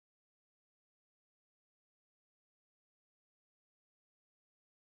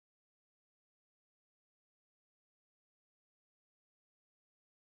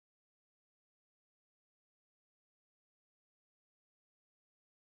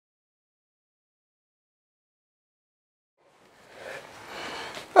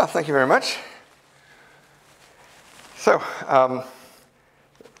Thank you very much. So, the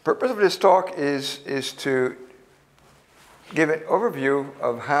purpose of this talk is to give an overview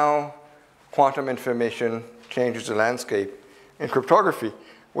of how quantum information changes the landscape in cryptography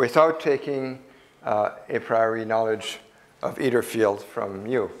without taking a priori knowledge of either field from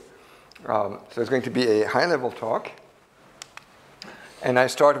you. So it's going to be a high-level talk. And I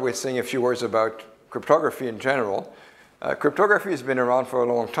start with saying a few words about cryptography in general. Cryptography has been around for a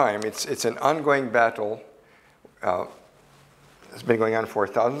long time. It's an ongoing battle. It's been going on for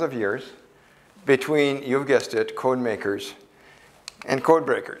thousands of years between, you've guessed it, code makers and code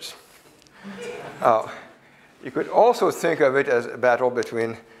breakers. You could also think of it as a battle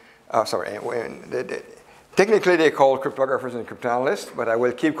between, technically they're called cryptographers and cryptanalysts, but I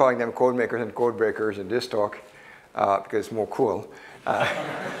will keep calling them code makers and code breakers in this talk because it's more cool,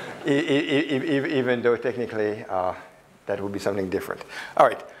 even though technically that would be something different. All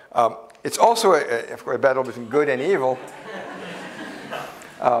right, it's also a battle between good and evil.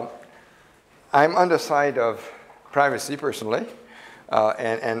 I'm on the side of privacy personally,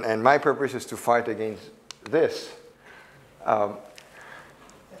 and my purpose is to fight against this.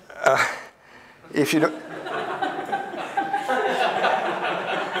 If you don't,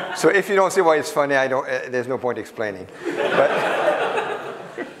 so if you don't see why it's funny, there's no point explaining.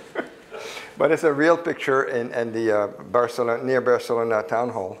 But it's a real picture in the near Barcelona town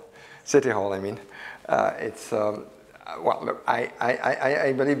hall, city hall, I mean. Well, look,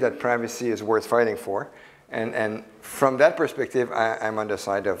 I believe that privacy is worth fighting for. And from that perspective, I'm on the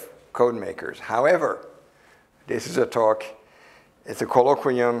side of code makers. However, this is a talk, it's a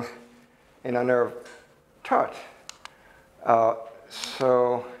colloquium in honor of Tutte.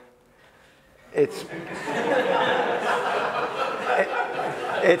 So it's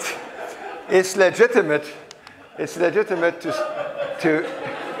legitimate. It's legitimate to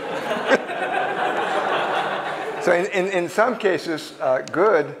so in some cases,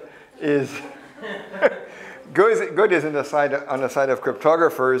 good is on the side of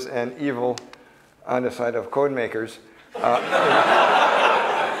cryptographers and evil on the side of code makers.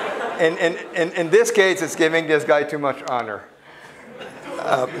 In this case, it's giving this guy too much honor.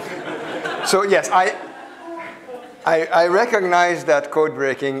 So yes, I recognize that code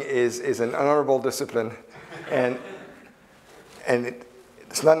breaking is an honorable discipline, and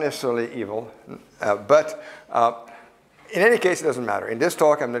it's not necessarily evil, but in any case, it doesn't matter. In this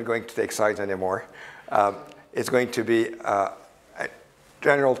talk, I'm not going to take sides anymore. It's going to be a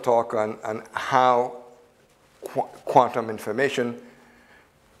general talk on how quantum information,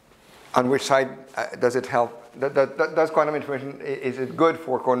 on which side does it help? Does quantum information, is it good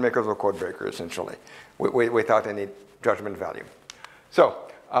for code makers or code breakers, essentially, without any judgment value? So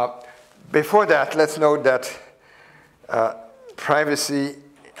before that, let's note that privacy,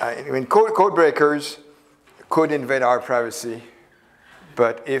 code breakers could invade our privacy,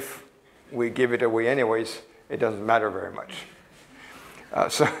 but if we give it away anyways, it doesn't matter very much.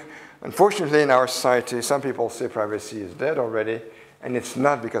 So unfortunately, in our society, some people say privacy is dead already, and it's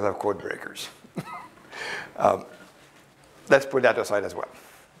not because of code breakers. Let's put that aside as well.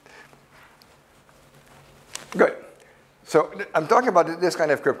 Good. So I'm talking about this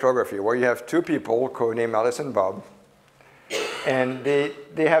kind of cryptography where you have two people codenamed Alice and Bob, and they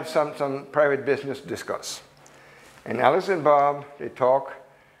have some private business to discuss. And Alice and Bob, they talk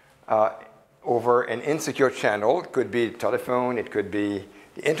over an insecure channel. It could be telephone, it could be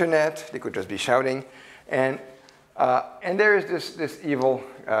the internet, they could just be shouting. And there is this evil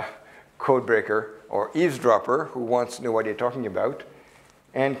code breaker or eavesdropper who wants to know what you're talking about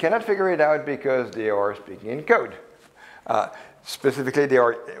and cannot figure it out because they are speaking in code. Specifically,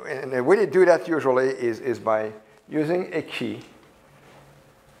 and the way they do that usually is by using a key.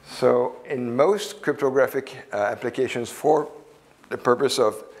 So in most cryptographic applications for the purpose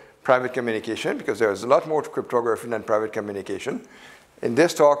of private communication, because there's a lot more to cryptography than private communication, in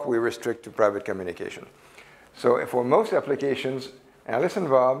this talk, we restrict to private communication. So for most applications, Alice and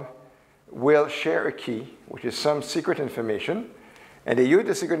Bob will share a key, which is some secret information, and they use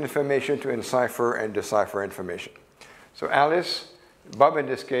the secret information to encipher and decipher information. So Alice, Bob in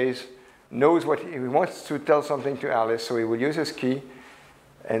this case, knows what he wants to tell something to Alice, so he will use his key,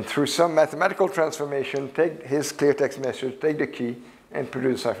 and through some mathematical transformation, take his clear text message, take the key, and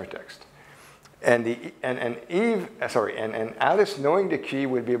produce ciphertext. And Alice, knowing the key,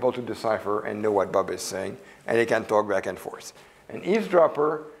 will be able to decipher and know what Bob is saying, and they can talk back and forth. An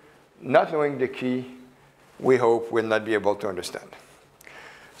eavesdropper, not knowing the key, we hope will not be able to understand.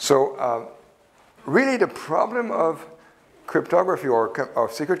 So really the problem of cryptography or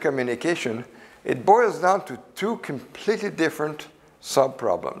of secret communication, it boils down to two completely different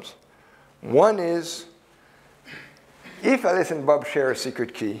sub-problems. One is, if Alice and Bob share a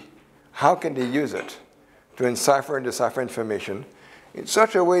secret key, how can they use it to encipher and decipher information in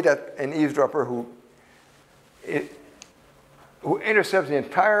such a way that an eavesdropper who intercepts the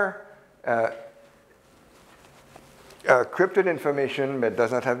entire encrypted information but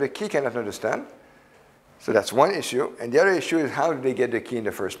does not have the key cannot understand? So that's one issue. And the other issue is, how did they get the key in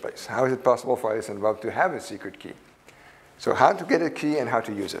the first place? How is it possible for Alice and Bob to have a secret key? So how to get a key and how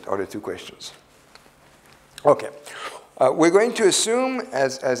to use it are the two questions. OK. We're going to assume,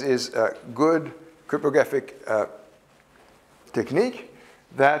 as is a good cryptographic technique,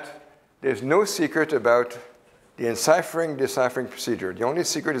 that there's no secret about the deciphering procedure. The only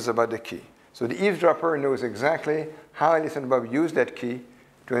secret is about the key. So the eavesdropper knows exactly how Alice and Bob use that key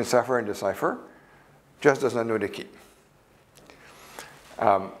to encipher and decipher, just does not know the key.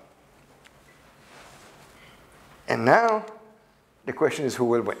 And now the question is, who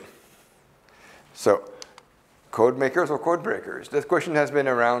will win? So code makers or code breakers? This question has been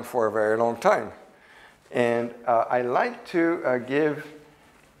around for a very long time. And I like to give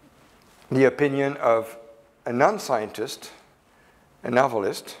the opinion of a non-scientist, a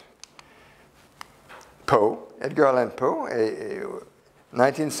novelist, Poe, Edgar Allan Poe, a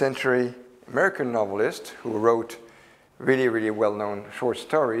 19th century American novelist who wrote really, really well-known short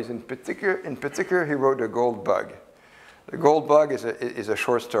stories. In particular, he wrote The Gold Bug. The Gold Bug is a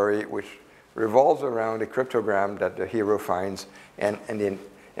short story which revolves around a cryptogram that the hero finds, and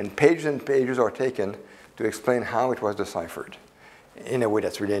pages and pages are taken to explain how it was deciphered in a way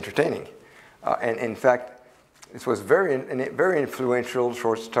that's really entertaining. And in fact, this was a very influential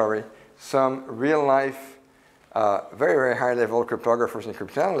short story. Some real-life, very, very high-level cryptographers and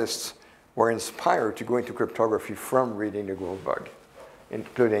cryptanalysts were inspired to go into cryptography from reading The Gold Bug,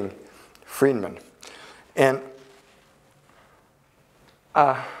 including Friedman. And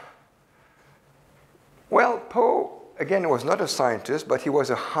well, Poe, again, was not a scientist, but he was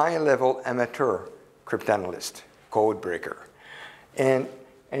a high-level amateur cryptanalyst, code breaker. And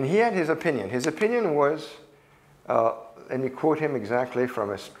he had his opinion. His opinion was, let me quote him exactly from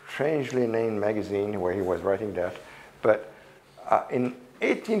a strangely named magazine where he was writing that, but in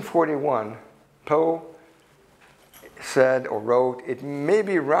 1841, Poe said or wrote, "It may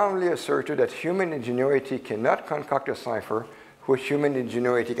be roundly asserted that human ingenuity cannot concoct a cipher which human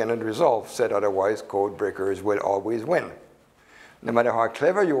ingenuity cannot resolve. Said otherwise, code breakers will always win. No matter how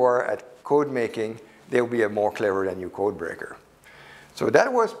clever you are at code making, there will be a more clever than you code breaker." So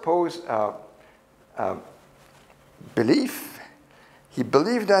that was Poe's belief. He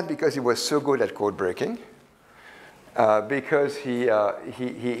believed that because he was so good at code breaking, because he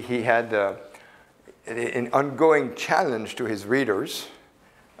had an ongoing challenge to his readers,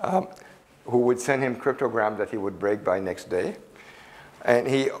 who would send him cryptograms that he would break by next day. And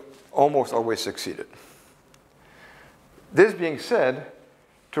he almost always succeeded. This being said,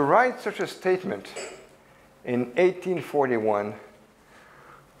 to write such a statement in 1841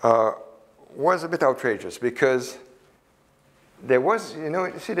 was a bit outrageous, because there was,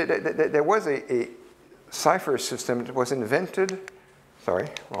 there was a cipher system that was invented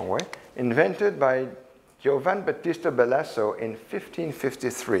by Giovan Battista Balasso in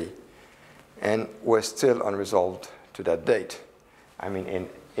 1553 and was still unresolved to that date. I mean, in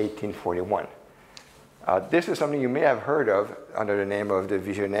 1841. This is something you may have heard of under the name of the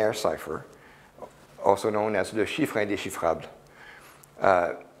Vigenère cipher, also known as le chiffre indéchiffrable.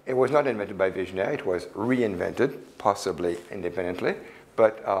 It was not invented by Vigenère. It was reinvented, possibly independently.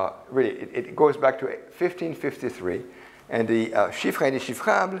 But really, it goes back to 1553. And the chiffre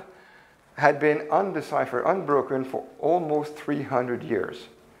indéchiffrable had been undeciphered, unbroken for almost 300 years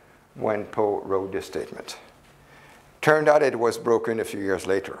when Poe wrote this statement. Turned out it was broken a few years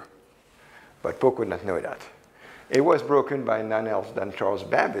later, but Poe could not know that. It was broken by none else than Charles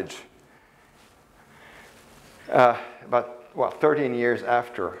Babbage, about 13 years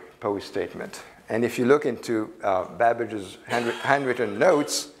after Poe's statement. And if you look into Babbage's handwritten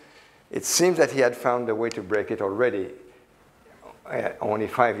notes, it seems that he had found a way to break it already only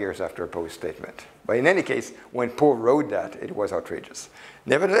 5 years after Poe's statement. But in any case, when Poe wrote that, it was outrageous.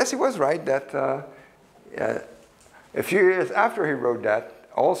 Nevertheless, he was right that a few years after he wrote that,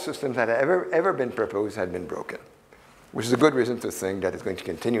 all systems that had ever been proposed had been broken, which is a good reason to think that it's going to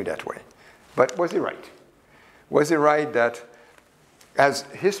continue that way. But was he right? Was he right that as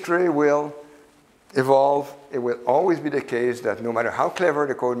history will evolve, it will always be the case that no matter how clever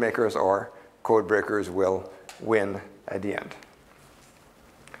the code makers are, code breakers will win at the end?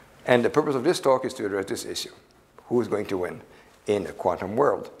 And the purpose of this talk is to address this issue. Who is going to win in a quantum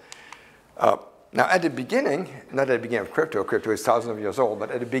world? Now, at the beginning, not at the beginning of crypto, crypto is thousands of years old, but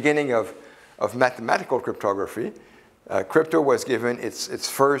at the beginning of mathematical cryptography, crypto was given its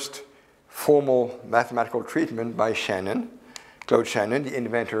first formal mathematical treatment by Shannon, Claude Shannon, the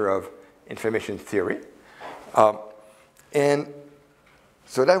inventor of information theory. And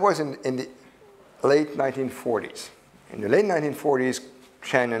so that was in the late 1940s. In the late 1940s,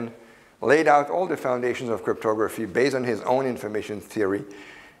 Shannon laid out all the foundations of cryptography based on his own information theory.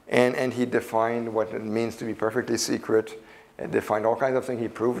 And he defined what it means to be perfectly secret, and defined all kinds of things. He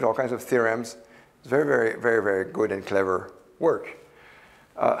proved all kinds of theorems. It's very, very, very, very good and clever work.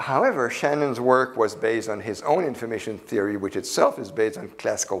 However, Shannon's work was based on his own information theory, which itself is based on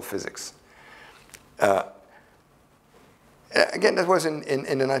classical physics. Again, that was in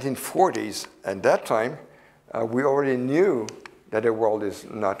the 1940s. At that time, we already knew that the world is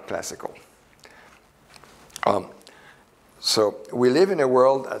not classical. So we live in a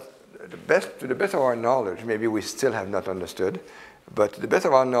world, to the best of our knowledge, maybe we still have not understood, but to the best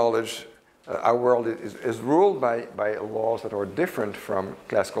of our knowledge, our world is ruled by laws that are different from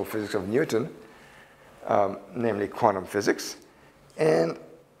classical physics of Newton, namely quantum physics. And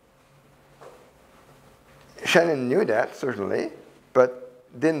Shannon knew that, certainly,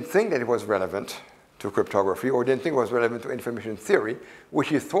 but didn't think that it was relevant to cryptography, or didn't think it was relevant to information theory, which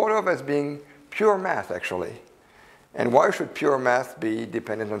he thought of as being pure math, actually. And why should pure math be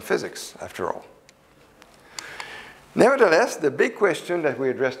dependent on physics, after all? Nevertheless, the big question that we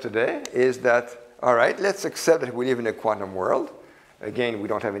address today is that, all right, let's accept that we live in a quantum world. Again, we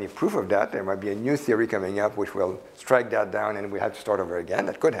don't have any proof of that. There might be a new theory coming up which will strike that down and we have to start over again.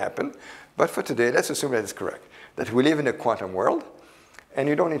 That could happen. But for today, let's assume that it's correct, that we live in a quantum world. And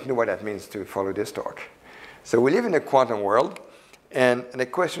you don't need to know what that means to follow this talk. So we live in a quantum world. And the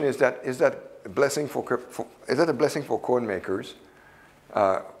question is that, is that a blessing for code makers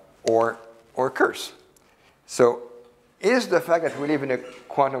or a curse? So is the fact that we live in a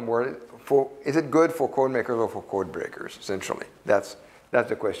quantum world, is it good for code makers or for code breakers, essentially? That's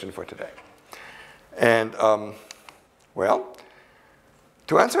the question for today. And well,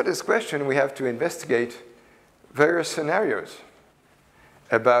 to answer this question, we have to investigate various scenarios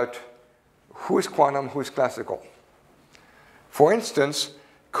about who's quantum, who's classical. For instance,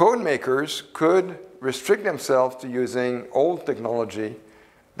 code makers could restrict themselves to using old technology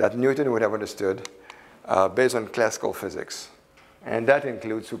that Newton would have understood based on classical physics. And that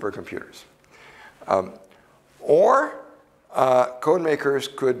includes supercomputers. Or code makers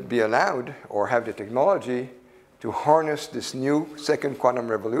could be allowed or have the technology to harness this new second quantum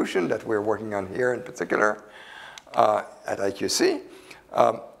revolution that we're working on here in particular at IQC.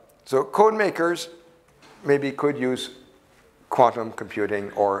 So code makers maybe could use quantum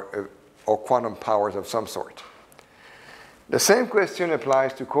computing or quantum powers of some sort. The same question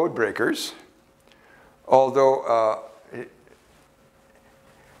applies to code breakers, although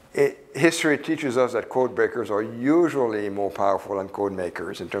history teaches us that code breakers are usually more powerful than code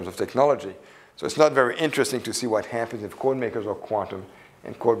makers in terms of technology. So it's not very interesting to see what happens if code makers are quantum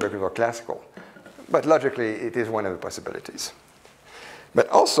and code breakers are classical. But logically, it is one of the possibilities. But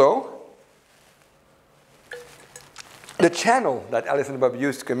also, the channel that Alice and Bob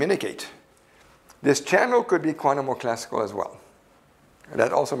used to communicate, this channel could be quantum or classical as well. And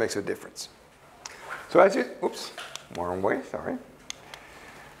that also makes a difference. So as you, oops, wrong way, sorry.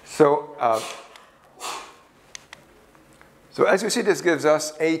 So as you see, this gives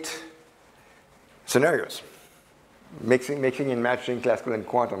us 8 scenarios, mixing and matching classical and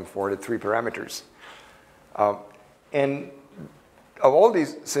quantum for the 3 parameters. And of all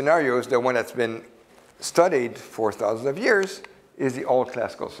these scenarios, the one that's been studied for thousands of years is the old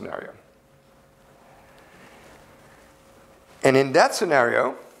classical scenario. And in that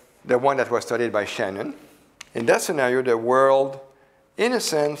scenario, the one that was studied by Shannon, in that scenario, the world, in a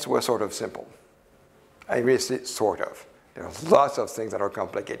sense, was sort of simple. I really say sort of. There's lots of things that are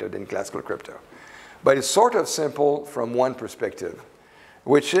complicated in classical crypto. But it's sort of simple from one perspective,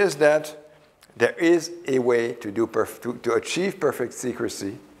 which is that there is a way to achieve perfect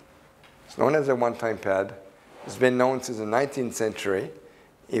secrecy. It's known as a one-time pad. It's been known since the 19th century,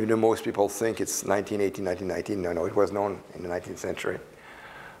 even though most people think it's 1918, 1919. No, it was known in the 19th century.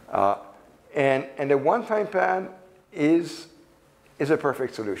 And the one-time pad is a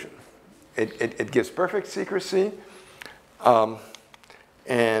perfect solution. It gives perfect secrecy.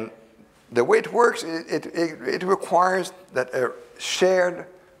 And the way it works, it requires that a shared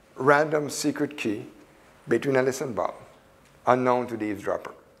random secret key between Alice and Bob, unknown to the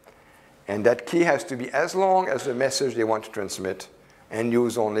eavesdropper. And that key has to be as long as the message they want to transmit and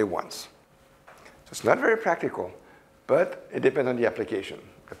used only once. So it's not very practical, but it depends on the application.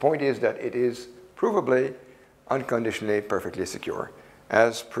 The point is that it is provably, unconditionally, perfectly secure,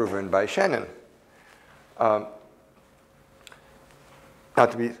 as proven by Shannon. Now,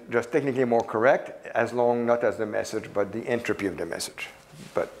 to be just technically more correct, as long not as the message, but the entropy of the message.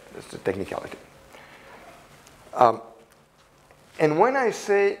 But it's a technicality. And when I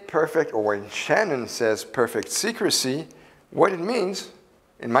say perfect, or when Shannon says perfect secrecy, what it means,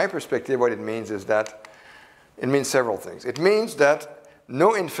 in my perspective, what it means is that it means several things. It means that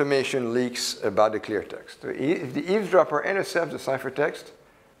no information leaks about the clear text. So if the eavesdropper intercepts the ciphertext,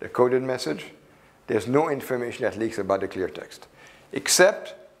 the coded message, there's no information that leaks about the clear text,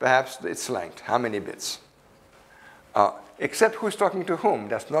 except perhaps its length, how many bits. Except who's talking to whom.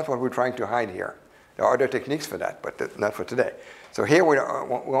 That's not what we're trying to hide here. There are other techniques for that, but not for today. So here we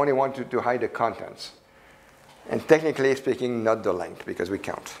only want to hide the contents. And technically speaking, not the length, because we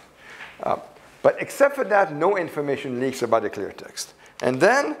count. But except for that, no information leaks about the clear text. And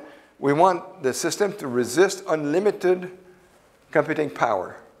then we want the system to resist unlimited computing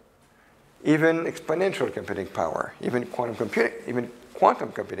power, even exponential computing power, even quantum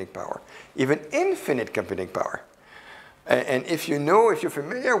computing power, even infinite computing power. And if you're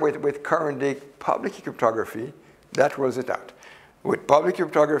familiar with current day public key cryptography, that rules it out. With public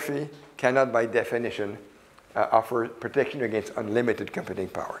cryptography, cannot by definition offer protection against unlimited computing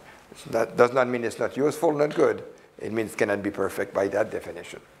power. That does not mean it's not useful, not good. It means it cannot be perfect by that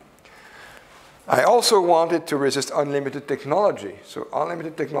definition. I also wanted to resist unlimited technology, so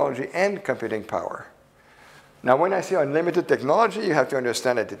unlimited technology and computing power. Now, when I say unlimited technology, you have to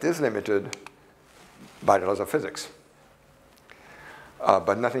understand that it is limited by the laws of physics,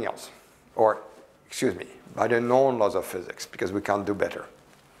 but nothing else. Or, excuse me, by the known laws of physics, because we can't do better.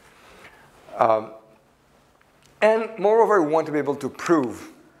 And moreover, we want to be able to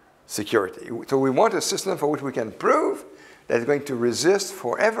prove security. So we want a system for which we can prove that it's going to resist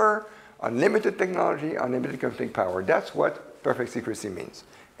forever unlimited technology, unlimited computing power. That's what perfect secrecy means.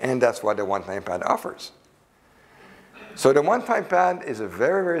 And that's what the one-time pad offers. So the one-time pad is a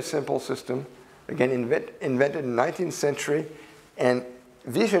very, very simple system, again, invented in the 19th century. And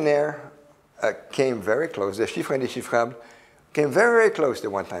Visionaire came very close. The chiffre indéchiffrable came very, very close to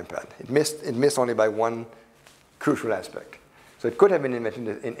one-time pad. It missed only by one crucial aspect. So it could have been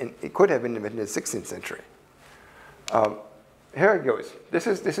invented in the 16th century. Here it goes. This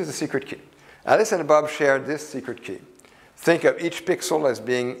is the secret key. Alice and Bob shared this secret key. Think of each pixel as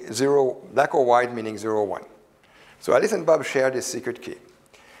being 0, black or white, meaning 0, 1. So Alice and Bob share this secret key.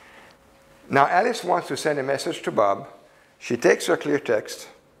 Now Alice wants to send a message to Bob. She takes her clear text.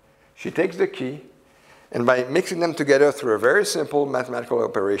 She takes the key. And by mixing them together through a very simple mathematical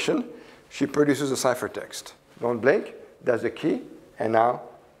operation, she produces a ciphertext. Don't blink. That's the key, and now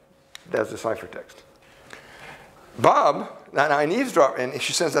that's the ciphertext. Bob, now an eavesdropper, and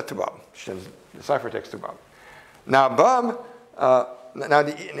she sends that to Bob. She sends the ciphertext to Bob. Now Bob,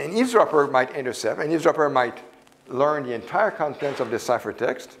 an eavesdropper might intercept, an eavesdropper might learn the entire contents of the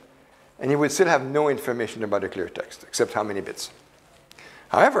ciphertext, and he would still have no information about the clear text, except how many bits.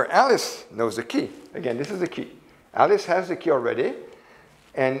 However, Alice knows the key. Again, this is the key. Alice has the key already,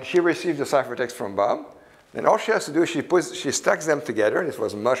 and she receives the ciphertext from Bob. Then all she has to do is she stacks them together. This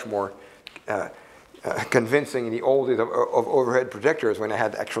was much more convincing in the old days of overhead projectors when I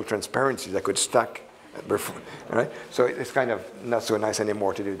had actual transparencies I could stack. Right? So it's kind of not so nice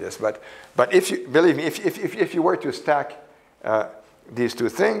anymore to do this. But if you believe me, if you were to stack these two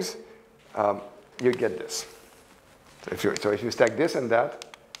things, you get this. So if you stack this and that,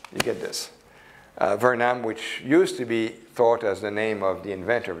 you get this. Vernam, which used to be thought as the name of the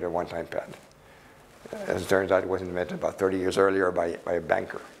inventor of the one-time pad. As it turns out, it was invented about 30 years earlier by a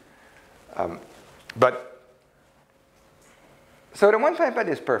banker. So the one-time pad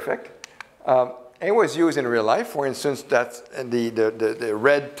is perfect. It was used in real life. For instance, that's the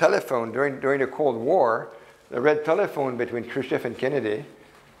red telephone during the Cold War. The red telephone between Khrushchev and Kennedy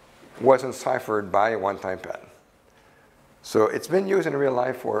wasn't ciphered by a one-time pad. So it's been used in real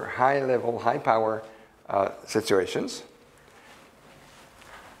life for high-level, high-power situations.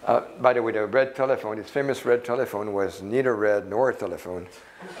 By the way, the red telephone, its famous red telephone, was neither red nor a telephone.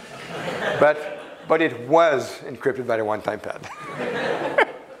 but it was encrypted by the one-time pad.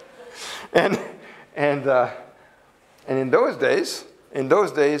 and in those days,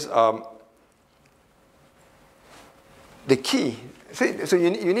 the key. See, so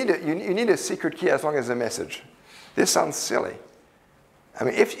you need a secret key as long as a message. This sounds silly. I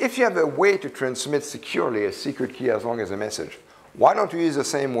mean, if you have a way to transmit securely a secret key as long as a message, why don't you use the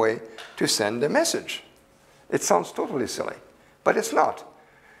same way to send a message? It sounds totally silly, but it's not.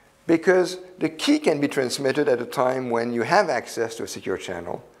 Because the key can be transmitted at a time when you have access to a secure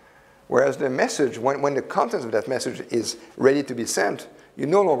channel, Whereas the message, when the contents of that message is ready to be sent, you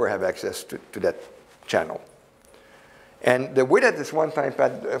no longer have access to that channel. And the way that this one-time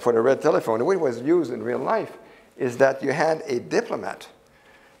pad for the red telephone, the way it was used in real life, is that you had a diplomat.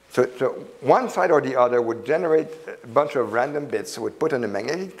 So one side or the other would generate a bunch of random bits, would put on a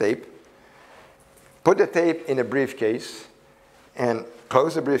magnetic tape, put the tape in a briefcase, and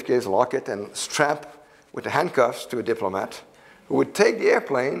close the briefcase, lock it, and strap with the handcuffs to a diplomat who would take the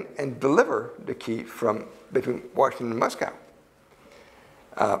airplane and deliver the key from between Washington and Moscow.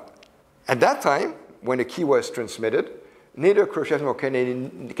 At that time, when the key was transmitted, neither Khrushchev nor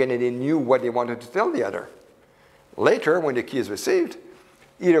Kennedy knew what they wanted to tell the other. Later, when the key is received,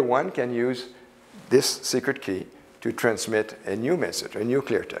 either one can use this secret key to transmit a new message, a new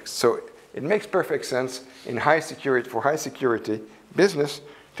clear text. So it makes perfect sense in for high security business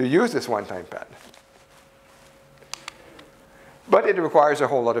to use this one-time pad. But it requires a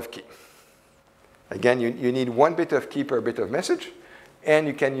whole lot of key. Again, you need one bit of key per bit of message, and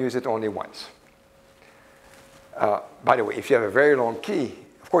you can use it only once. By the way, if you have a very long key,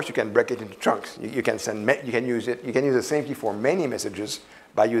 of course you can break it into chunks. You can use the same key for many messages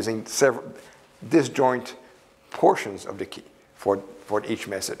by using several disjoint portions of the key for each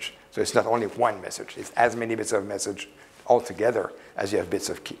message. So it's not only one message, it's as many bits of message altogether as you have bits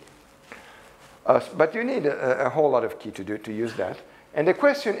of key. But you need a whole lot of key to use that. And the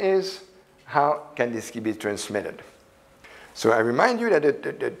question is, how can this key be transmitted? So I remind you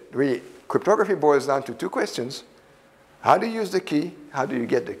that really cryptography boils down to two questions. How do you use the key? How do you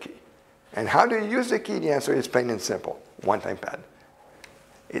get the key? And how do you use the key? The answer is plain and simple, one-time pad.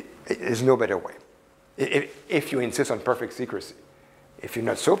 There's no better way, if you insist on perfect secrecy. If you're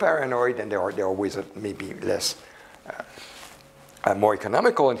not so paranoid, then there are ways that may be less, more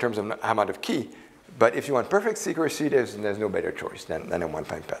economical in terms of amount of key. But if you want perfect secrecy, there's no better choice than a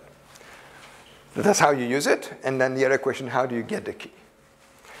one-time pad. So that's how you use it. And then the other question, how do you get the key?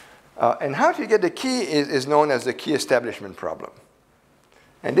 And how do you get the key is known as the key establishment problem.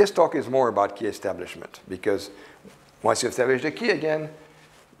 And this talk is more about key establishment, because once you establish the key again,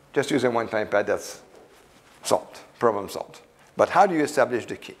 just use a one-time pad, that's solved, problem solved. But how do you establish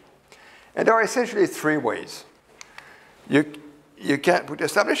the key? And there are essentially three ways. You can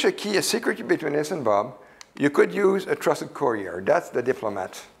establish a key, a secret key between Alice and Bob. You could use a trusted courier. That's the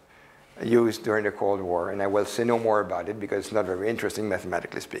diplomat used during the Cold War, and I will say no more about it because it's not very interesting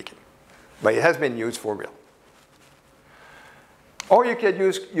mathematically speaking. But it has been used for real. Or you could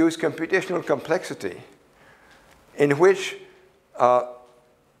use computational complexity, in which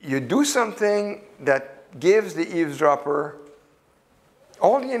you do something that gives the eavesdropper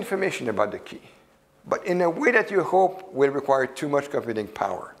all the information about the key, but in a way that you hope will require too much computing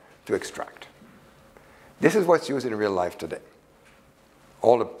power to extract. This is what's used in real life today.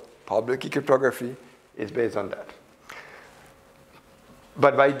 All the public key cryptography is based on that.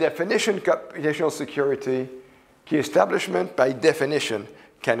 But by definition, computational security, key establishment, by definition,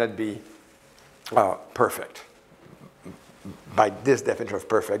 cannot be perfect. By this definition of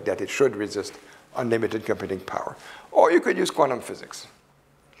perfect, that it should resist unlimited computing power. Or you could use quantum physics.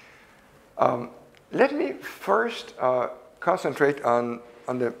 Let me first concentrate on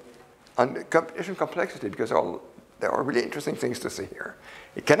the computational complexity, because there are really interesting things to see here.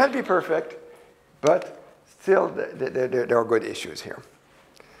 It cannot be perfect, but still there are good issues here.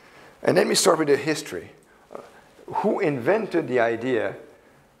 And let me start with the history. Who invented the idea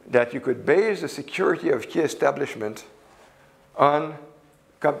that you could base the security of key establishment on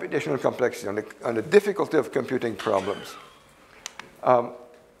computational complexity, on the difficulty of computing problems?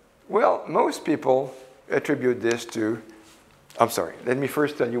 Well, most people attribute this to, I'm sorry, let me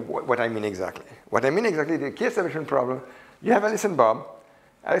first tell you what I mean exactly. What I mean exactly, the key establishment problem, you have Alice and Bob.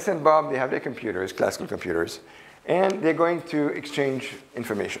 Alice and Bob, they have their computers, classical computers, and they're going to exchange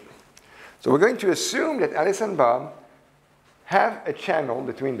information. So we're going to assume that Alice and Bob have a channel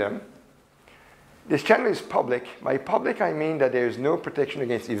between them. This channel is public. By public, I mean that there is no protection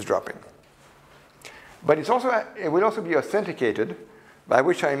against eavesdropping. But it will also be authenticated, by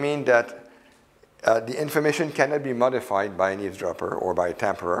which I mean that the information cannot be modified by an eavesdropper or by a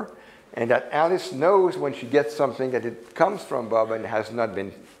tamperer, and that Alice knows when she gets something that it comes from Bob and has not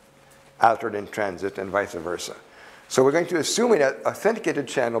been altered in transit, and vice versa. So we're going to assume an authenticated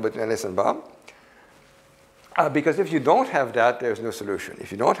channel between Alice and Bob, because if you don't have that, there's no solution.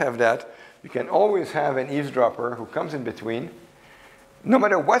 If you don't have that, you can always have an eavesdropper who comes in between. No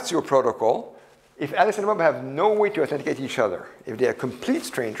matter what's your protocol, if Alice and Bob have no way to authenticate each other, if they are complete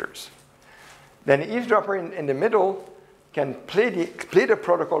strangers, then the eavesdropper in the middle can play the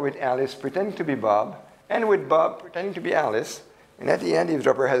protocol with Alice pretending to be Bob, and with Bob pretending to be Alice, And at the end, the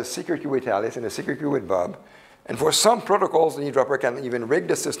eavesdropper has a secret key with Alice and a secret key with Bob. And for some protocols, the eavesdropper can even rig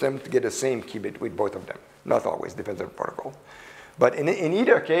the system to get the same key bit with both of them. Not always, depends on the protocol. But in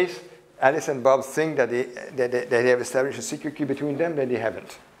either case, Alice and Bob think that they have established a secret key between them, then they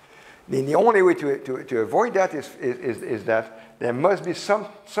haven't. The only way to avoid that is that there must be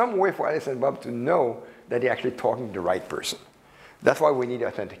some way for Alice and Bob to know that they're actually talking to the right person. That's why we need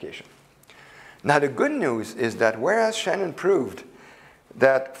authentication. Now the good news is that whereas Shannon proved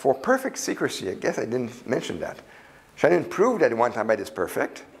that for perfect secrecy, I guess I didn't mention that, Shannon proved that one-time byte is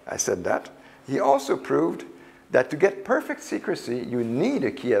perfect, I said that. He also proved that to get perfect secrecy, you need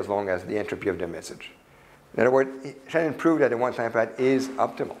a key as long as the entropy of the message. In other words, Shannon proved that the one-time byte is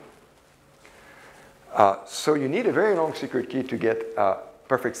optimal. So you need a very long secret key to get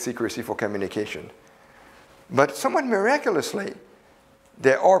perfect secrecy for communication. But somewhat miraculously,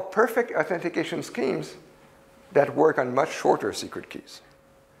 there are perfect authentication schemes that work on much shorter secret keys.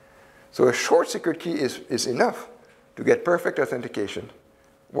 So a short secret key is enough to get perfect authentication,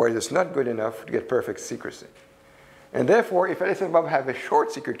 whereas it's not good enough to get perfect secrecy. And therefore, if Alice and Bob have a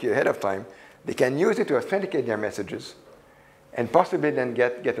short secret key ahead of time, they can use it to authenticate their messages and possibly then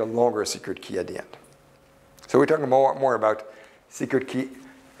get a longer secret key at the end. So we're talking more about secret key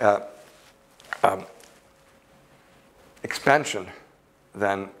expansion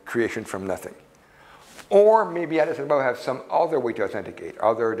than creation from nothing. Or maybe Alice and Bob have some other way to authenticate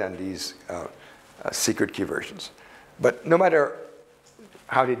other than these secret key versions. But no matter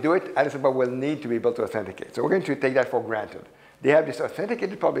how they do it, Alice and Bob will need to be able to authenticate. So we're going to take that for granted. They have this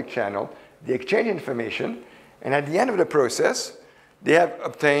authenticated public channel, they exchange information, and at the end of the process, they have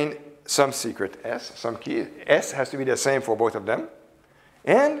obtained some secret S, some key. S has to be the same for both of them.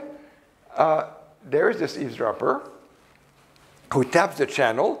 And there is this eavesdropper who taps the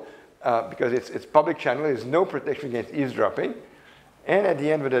channel because it's public channel. There's no protection against eavesdropping. And at the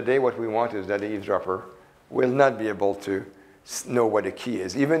end of the day, what we want is that the eavesdropper will not be able to know what the key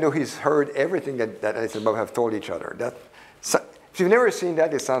is, even though he's heard everything that Alice and Bob have told each other. If you've never seen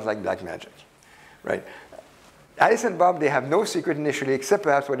that, it sounds like black magic, right? Alice and Bob, they have no secret initially, except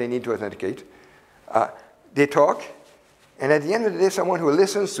perhaps what they need to authenticate. They talk, and at the end of the day, someone who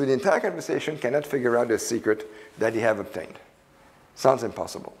listens to the entire conversation cannot figure out the secret that they have obtained. Sounds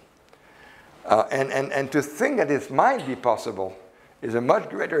impossible. And to think that this might be possible is a much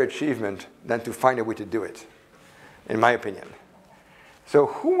greater achievement than to find a way to do it, in my opinion. So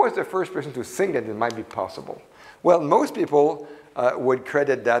who was the first person to think that it might be possible? Well, most people would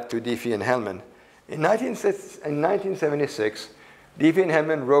credit that to Diffie and Hellman. In 1976, Diffie and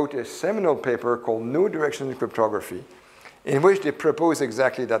Hellman wrote a seminal paper called New Directions in Cryptography, in which they proposed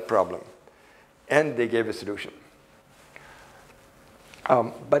exactly that problem. And they gave a solution.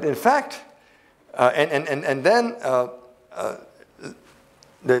 But in fact, then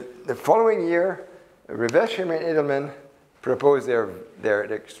the following year, Rivest, Schirmer, and Edelman proposed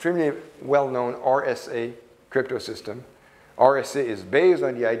their extremely well-known RSA crypto system. RSA is based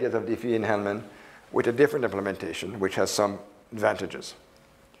on the ideas of Diffie and Hellman with a different implementation, which has some advantages.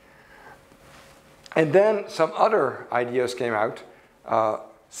 And then some other ideas came out.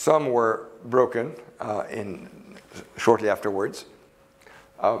 Some were broken shortly afterwards.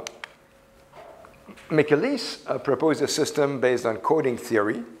 Michaelis proposed a system based on coding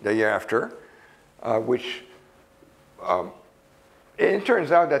theory the year after, which it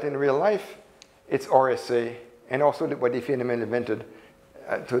turns out that in real life, it's RSA, and also what Diffie and Hellman invented.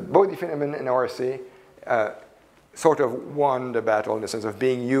 So both Diffie and Hellman and RSA sort of won the battle in the sense of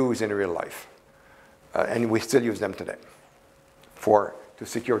being used in real life. And we still use them today to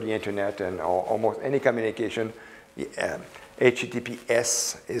secure the internet and almost any communication.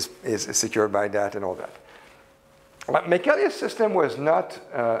 HTTPS is secured by that and all that. But Michaelis' system was not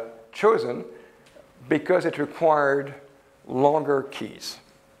chosen because it required longer keys.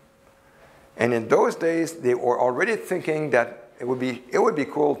 And in those days, they were already thinking that it would be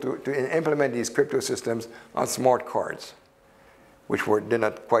cool to implement these crypto systems on smart cards, which did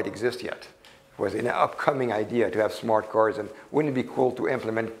not quite exist yet. It was an upcoming idea to have smart cards, and wouldn't it be cool to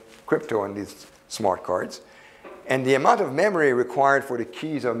implement crypto on these smart cards? And the amount of memory required for the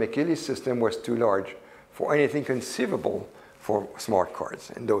keys of Michaelis' system was too large for anything conceivable for smart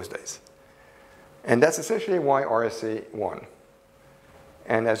cards in those days. And that's essentially why RSA won.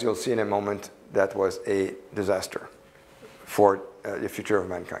 And as you'll see in a moment, that was a disaster for the future of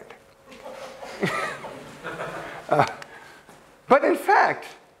mankind. But in fact,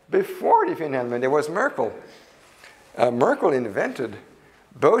 before Diffie and Hellman, there was Merkle. Merkle invented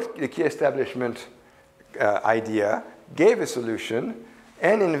both the key establishment idea, gave a solution,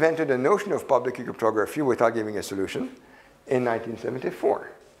 and invented a notion of public key cryptography without giving a solution. in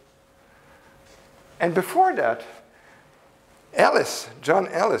 1974. And before that, John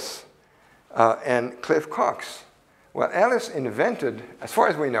Ellis, and Cliff Cox. Well, Ellis invented, as far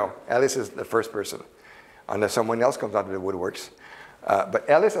as we know, Ellis is the first person, unless someone else comes out of the woodworks. But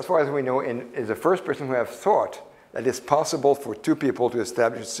Ellis, as far as we know, is the first person who have thought that it's possible for two people to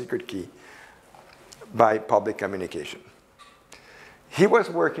establish a secret key by public communication. He was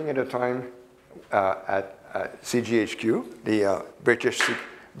working at a time at CGHQ, the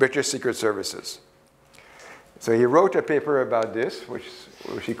British Secret Services. So he wrote a paper about this, which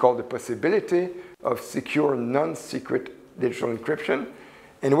he called The Possibility of Secure Non-Secret Digital Encryption,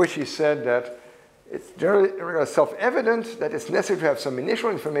 in which he said that it's generally self-evident that it's necessary to have some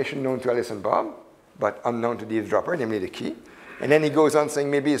initial information known to Alice and Bob, but unknown to the eavesdropper, namely the key. And then he goes on saying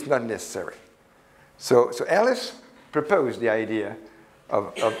maybe it's not necessary. So Alice proposed the idea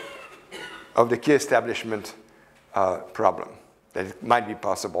of the key establishment problem, that it might be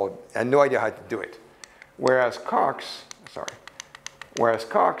possible, and no idea how to do it. Whereas Cox,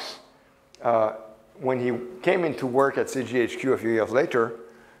 when he came into work at CGHQ a few years later,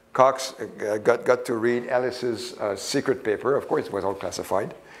 Cox got to read Alice's secret paper. Of course, it was all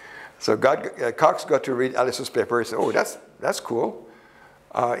classified. So Cox got to read Alice's paper. He said, oh, that's cool.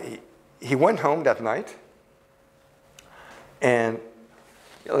 He went home that night and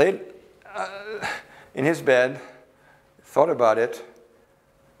laid in his bed, thought about it,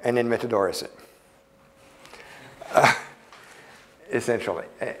 and invented RSA. Essentially.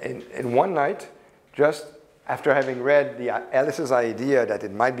 And one night, just after having read Alice's idea that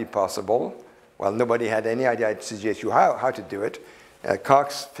it might be possible, well, nobody had any idea at CGHQ how to do it,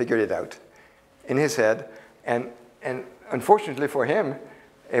 Cox figured it out in his head. And unfortunately for him,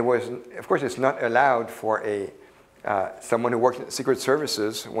 it was, of course, it's not allowed for someone who works in secret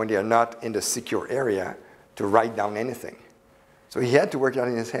services when they are not in the secure area to write down anything. So he had to work it out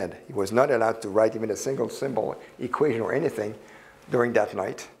in his head. He was not allowed to write even a single symbol, equation, or anything during that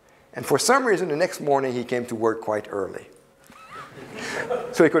night. And for some reason, the next morning, he came to work quite early.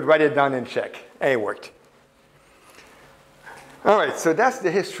 So he could write it down and check. And it worked. All right, so that's the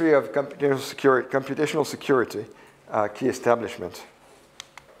history of computational security key establishment.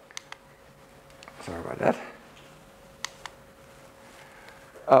 Sorry about that.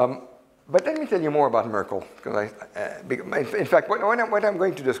 But let me tell you more about Merkle. In fact, what I'm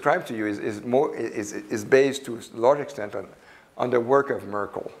going to describe to you is based to a large extent on the work of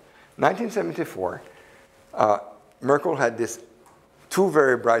Merkle. 1974, Merkle had two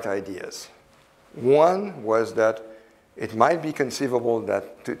very bright ideas. One was that it might be conceivable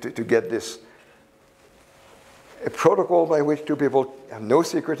that to get a protocol by which two people have no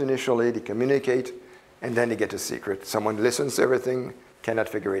secret initially, they communicate, and then they get a secret. Someone listens to everything, cannot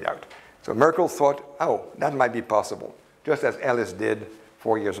figure it out. So Merkle thought, oh, that might be possible, just as Ellis did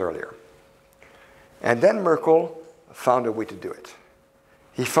 4 years earlier. And then Merkle found a way to do it.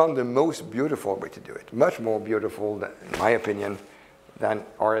 He found the most beautiful way to do it, much more beautiful, in my opinion, than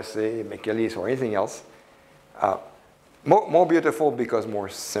RSA, McGillis, or anything else. More beautiful because more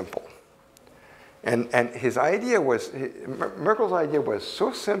simple. And his idea was, Merkle's idea was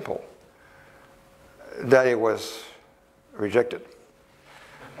so simple that it was rejected.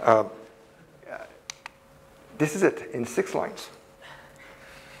 This is it, in 6 lines.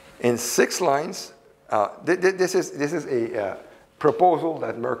 In 6 lines, this is a proposal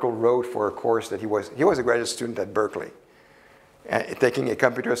that Merkle wrote for a course that he was a graduate student at Berkeley, taking a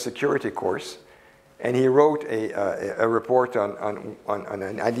computer security course. And he wrote a report on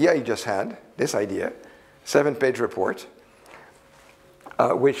an idea he just had, this idea, 7-page report,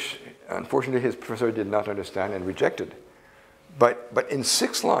 which unfortunately his professor did not understand and rejected. But in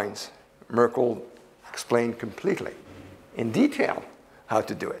 6 lines, Merkle explained completely, in detail, how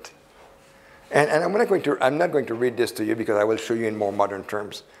to do it. And I'm not going to read this to you because I will show you in more modern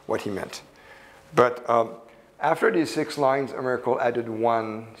terms what he meant. But after these 6 lines, Merkle added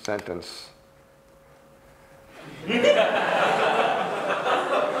 1 sentence.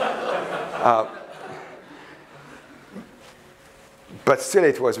 But still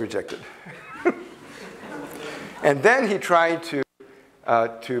it was rejected. And then he tried to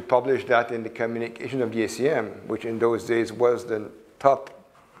publish that in the Communication of the ACM, which in those days was the top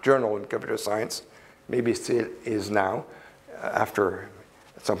journal in computer science, maybe still is now. At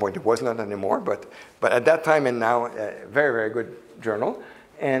some point it was not anymore, but at that time and now, a very, very good journal.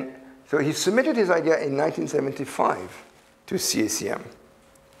 And so he submitted his idea in 1975 to CACM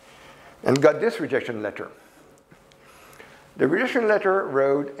and got this rejection letter. The rejection letter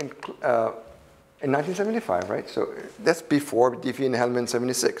wrote in 1975, right? So that's before Diffie and Hellman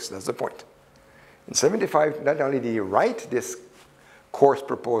 76, that's the point. In 75, not only did he write this course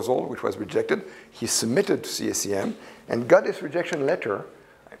proposal, which was rejected, he submitted to CSEM and got this rejection letter,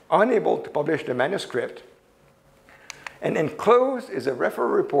 unable to publish the manuscript. And enclosed is a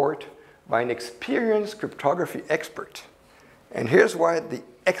referral report by an experienced cryptography expert. And here's what the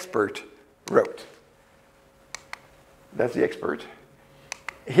expert wrote. That's the expert.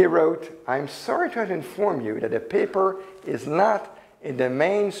 He wrote, "I'm sorry to have to inform you that the paper is not in the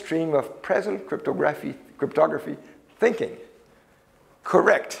mainstream of present cryptography thinking."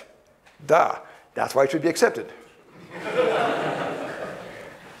 Correct. Duh. That's why it should be accepted.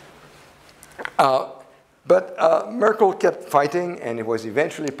 But Merkle kept fighting, and it was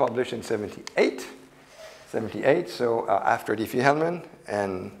eventually published in 78, so after Diffie-Hellman,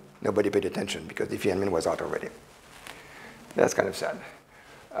 and nobody paid attention because Diffie-Hellman was out already. That's kind of sad.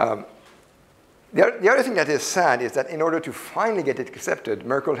 The other thing that is sad is that in order to finally get it accepted,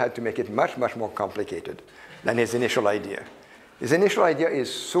 Merkle had to make it much, much more complicated than his initial idea. His initial idea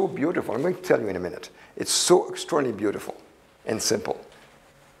is so beautiful. I'm going to tell you in a minute. It's so extraordinarily beautiful and simple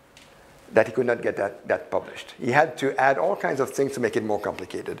that he could not get that published. He had to add all kinds of things to make it more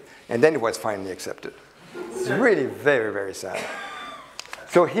complicated, and then it was finally accepted. It's really very, very sad.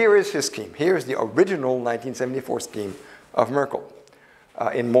 So here is his scheme. Here is the original 1974 scheme of Merkle,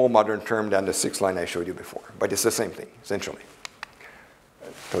 in more modern term than the 6 line I showed you before. But it's the same thing, essentially.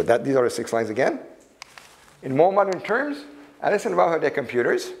 So these are the 6 lines again. In more modern terms, Alice and Bob have their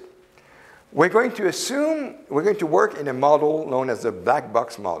computers. We're going to work in a model known as the black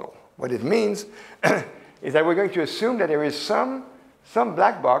box model. What it means is that we're going to assume that there is some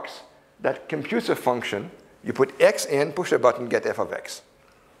black box that computes a function. You put x in, push a button, get f of x.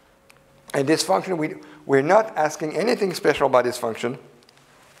 And this function, we're not asking anything special about this function,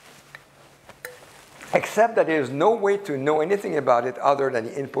 except that there is no way to know anything about it other than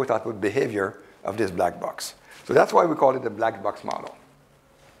the input-output behavior of this black box. So that's why we call it the black box model.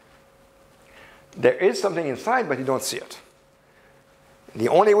 There is something inside, but you don't see it. The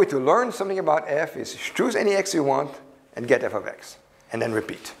only way to learn something about f is choose any x you want and get f of x, and then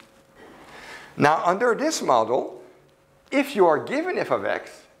repeat. Now, under this model, if you are given f of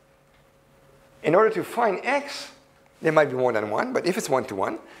x, in order to find x, there might be more than one, but if it's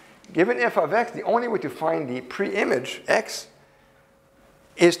 1-to-1, given f of x, the only way to find the pre-image x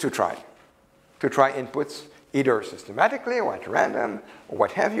is to try inputs either systematically or at random or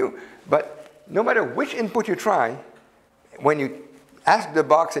what have you. But no matter which input you try, when you ask the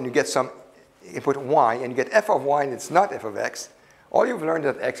box and you get some input y and you get f of y and it's not f of x, all you've learned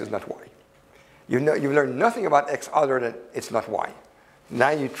is that x is not y. You've learned nothing about x other than it's not y.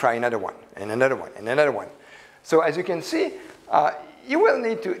 Now you try another one, and another one, and another one. So as you can see, you will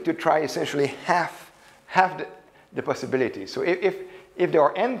need to try essentially half the possibilities. So if there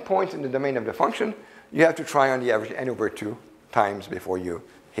are n points in the domain of the function, you have to try on the average n over 2 times before you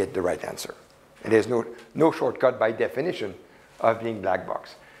hit the right answer. And there's no shortcut by definition of being black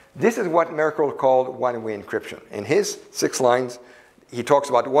box. This is what Merkle called one-way encryption. In his 6 lines, he talks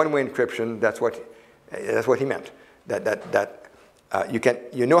about one-way encryption. That's what he meant.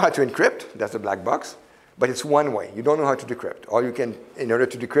 You know how to encrypt. That's a black box. But it's one way. You don't know how to decrypt. In order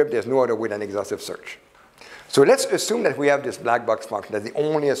to decrypt, there's no other way than exhaustive search. So let's assume that we have this black box function. That's the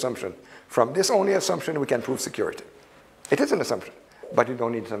only assumption. From this only assumption, we can prove security. It is an assumption, but you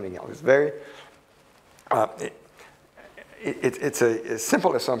don't need something else. It's very, it's a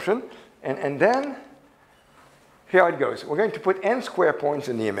simple assumption. And then, here it goes. We're going to put n square points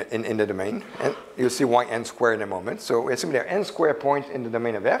in the domain. And you'll see why n square in a moment. So we assume there are n square points in the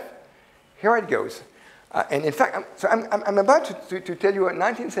domain of f. Here it goes. And in fact, I'm about to tell you a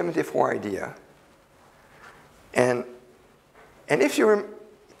 1974 idea. And if you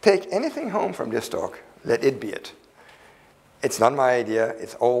take anything home from this talk, let it be it. It's not my idea.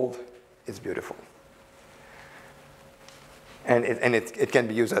 It's old. It's beautiful. And it can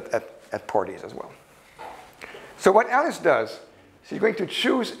be used at parties as well. So what Alice does, she's going to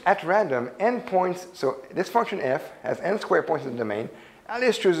choose at random n points. So this function f has n square points in the domain.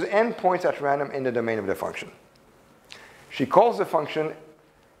 Alice chooses n points at random in the domain of the function. She calls the function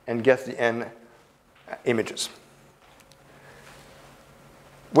and gets the n images,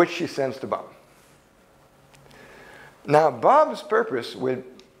 which she sends to Bob. Now, Bob's purpose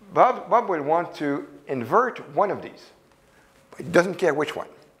Bob will want to invert one of these. He doesn't care which one.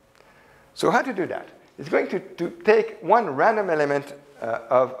 So how to do that? He's going to take one random element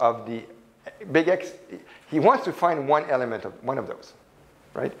of the big X. He wants to find one element of one of those,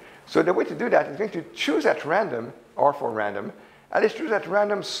 right? So the way to do that is going to choose at random, or for random, Alice chooses at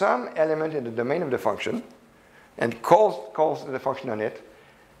random some element in the domain of the function and calls the function on it.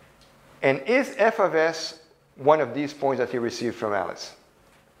 And is f of s one of these points that he received from Alice?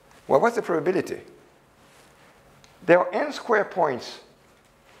 Well, what's the probability? There are n square points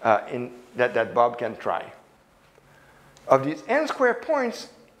that Bob can try. Of these n square points,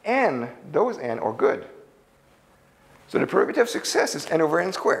 those n are good. So the probability of success is n over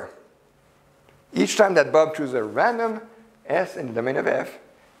n squared. Each time that Bob chooses a random s in the domain of f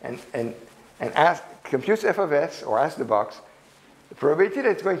and computes f of s or asks the box, the probability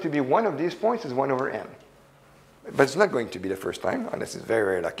that it's going to be one of these points is 1 over n. But it's not going to be the first time, unless it's very,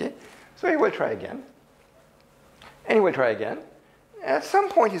 very lucky. So he will try again. And he will try again. And at some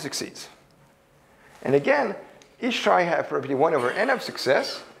point, he succeeds. And again, each try has probably 1 over n of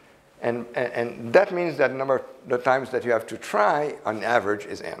success. And that means that the number of the times that you have to try, on average,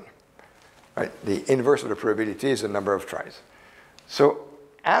 is n. Right? The inverse of the probability is the number of tries. So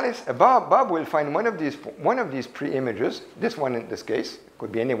Bob will find one of these pre-images, this one in this case,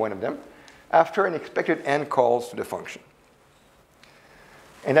 could be any one of them, after an expected n calls to the function.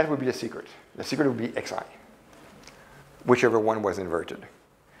 And that would be the secret. The secret would be xi, whichever one was inverted.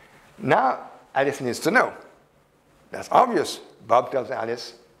 Now, Alice needs to know. That's obvious. Bob tells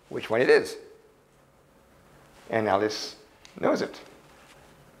Alice which one it is. And Alice knows it.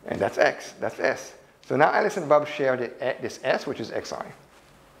 And that's x, that's s. So now Alice and Bob share this s, which is xi.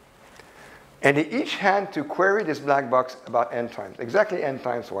 And they each had to query this black box about n times, exactly n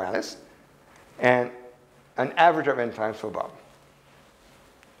times for Alice, and an average of n times for Bob.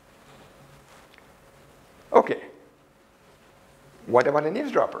 Okay. What about an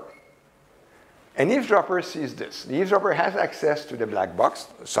eavesdropper? An eavesdropper sees this. The eavesdropper has access to the black box.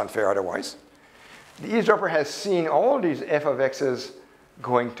 It's unfair otherwise. The eavesdropper has seen all these f of x's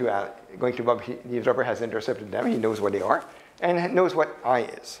going to Bob. The eavesdropper has intercepted them. He knows what they are and knows what I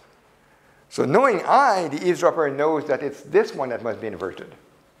is. So knowing I, the eavesdropper knows that it's this one that must be inverted.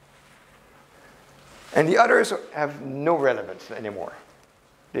 And the others have no relevance anymore.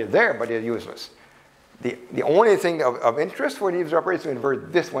 They're there, but they're useless. The only thing of interest for the eavesdropper is to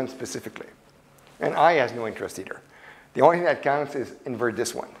invert this one specifically. And I has no interest either. The only thing that counts is invert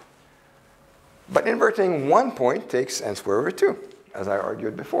this one. But inverting one point takes n squared over 2, as I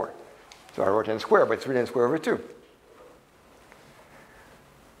argued before. So I wrote n squared, but it's really n squared over 2.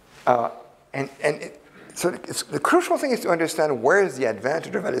 So the crucial thing is to understand where is the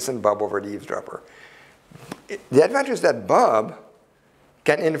advantage of Alice and Bob over the eavesdropper. The advantage is that Bob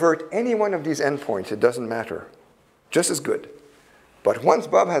can invert any one of these endpoints. It doesn't matter. Just as good. But once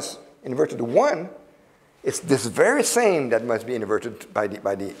Bob has inverted one, it's this very same that must be inverted by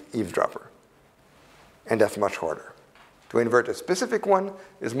the eavesdropper. And that's much harder. To invert a specific one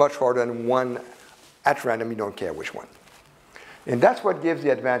is much harder than one at random. You don't care which one. And that's what gives the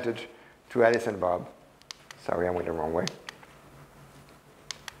advantage to Alice and Bob. Sorry, I went the wrong way.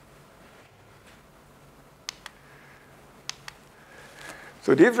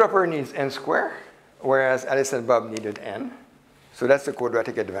 So the eavesdropper needs n squared, whereas Alice and Bob needed n. So that's the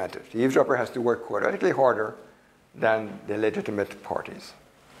quadratic advantage. The eavesdropper has to work quadratically harder than the legitimate parties.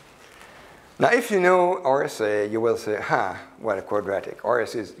 Now, if you know RSA, you will say, well, quadratic.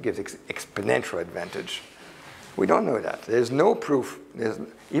 RSA gives exponential advantage. We don't know that. There's no proof,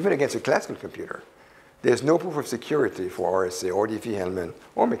 even against a classical computer, there's no proof of security for RSA or Diffie-Hellman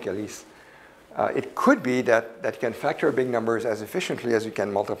or Michaelis. It could be that you can factor big numbers as efficiently as you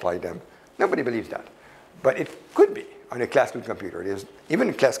can multiply them. Nobody believes that. But it could be on a classical computer. Even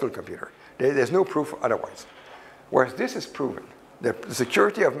a classical computer. There's no proof otherwise. Whereas this is proven. The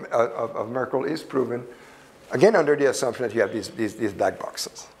security of Merkle is proven, again, under the assumption that you have these black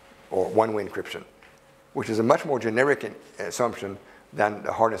boxes, or one-way encryption, which is a much more generic assumption than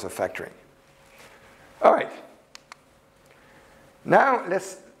the hardness of factoring. All right. Now,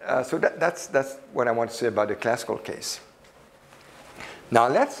 so that's what I want to say about the classical case. Now,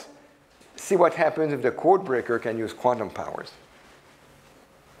 let's see what happens if the code breaker can use quantum powers.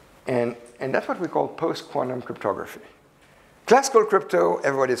 And that's what we call post-quantum cryptography. Classical crypto,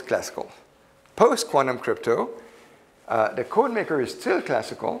 everybody's classical. Post-quantum crypto, the code maker is still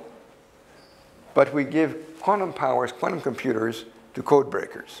classical, but we give quantum powers, quantum computers, to code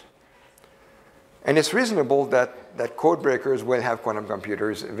breakers. And it's reasonable that code breakers will have quantum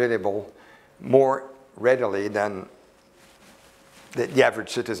computers available more readily than the average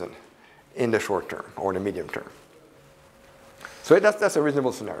citizen in the short term or the medium term. So that's a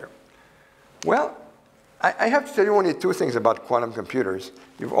reasonable scenario. Well, I have to tell you only two things about quantum computers.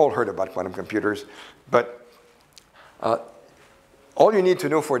 You've all heard about quantum computers, but all you need to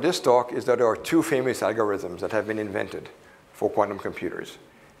know for this talk is that there are two famous algorithms that have been invented for quantum computers.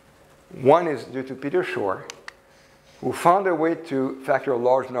 One is due to Peter Shor, who found a way to factor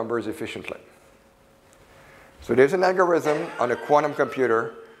large numbers efficiently. So there's an algorithm on a quantum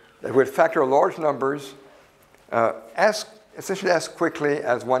computer that would factor large numbers essentially as quickly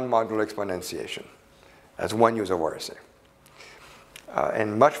as one modular exponentiation, as one use of RSA,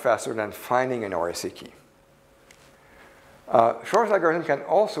 and much faster than finding an RSA key. Shor's algorithm can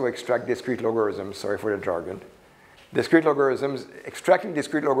also extract discrete logarithms, sorry for the jargon. Discrete logarithms, extracting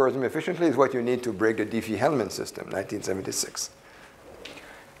discrete logarithm efficiently is what you need to break the Diffie-Hellman system, 1976.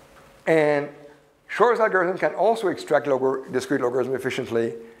 And Shor's algorithm can also extract discrete logarithm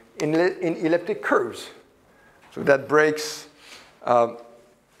efficiently in elliptic curves. So that breaks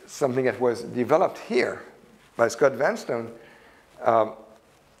something that was developed here by Scott Vanstone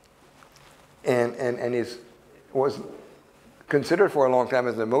and was considered for a long time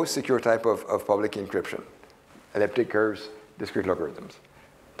as the most secure type of public encryption. Elliptic curves, discrete logarithms.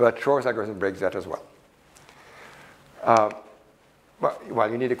 But Shor's algorithm breaks that as well.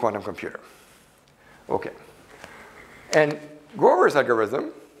 Well, you need a quantum computer. Okay. And Grover's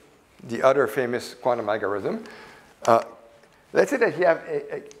algorithm, the other famous quantum algorithm, let's say that you have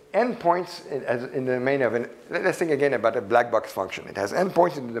endpoints in the domain of let's think again about a black box function. It has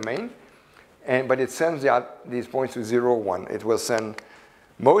endpoints in the domain, but it sends these points to 0, 1. It will send,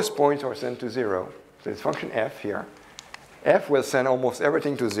 most points are sent to 0. So it's function f here. F will send almost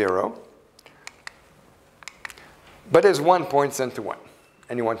everything to 0. But there's one point sent to 1,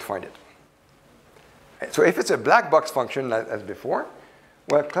 and you want to find it. So if it's a black box function as before,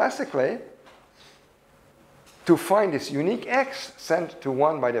 well, classically, to find this unique x sent to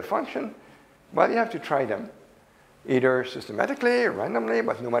 1 by the function, well, you have to try them, either systematically, randomly,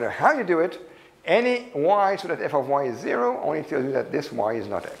 but no matter how you do it, any y so that f of y is 0 only tells you that this y is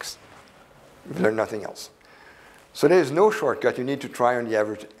not x. You've learned nothing else. So there is no shortcut. You need to try on the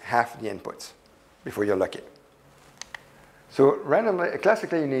average half the inputs before you're lucky. So randomly,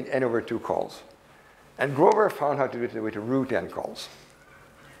 classically, you need n over 2 calls. And Grover found how to do it with root n calls.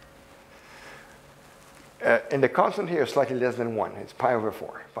 And the constant here is slightly less than 1. It's pi over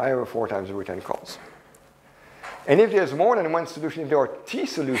 4. Pi over 4 times root n calls. And if there's more than one solution, if there are t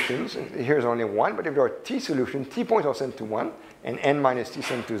solutions, here's only 1, but if there are t solutions, t points are sent to 1, and n minus t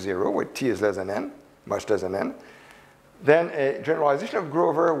sent to 0, where t is less than n, much less than n, then a generalization of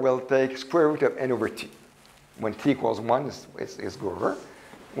Grover will take square root of n over t. When t equals 1 is Grover.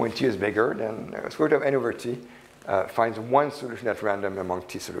 When t is bigger, then square root of n over t finds one solution at random among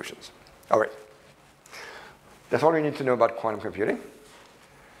t solutions. All right. That's all you need to know about quantum computing.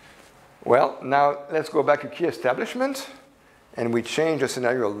 Well, now let's go back to key establishment, and we change the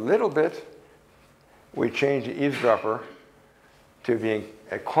scenario a little bit. We change the eavesdropper to being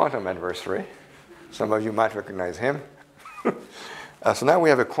a quantum adversary. Some of you might recognize him. So now we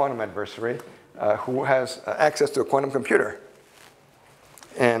have a quantum adversary who has access to a quantum computer.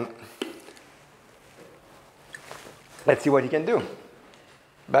 And let's see what he can do.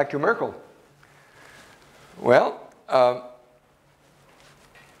 Back to Merkle. Well,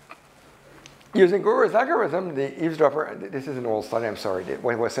 using Grover's algorithm, the eavesdropper, this is an old study, I'm sorry,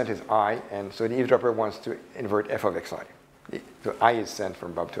 what was sent is I, and so the eavesdropper wants to invert f of xi. So I is sent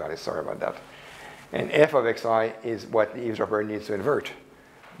from Bob to Alice, sorry about that. And f of xi is what the eavesdropper needs to invert.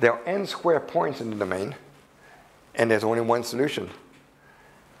 There are n square points in the domain, and there's only one solution.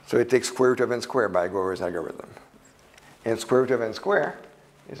 So it takes square root of n squared by Grover's algorithm. And square root of n squared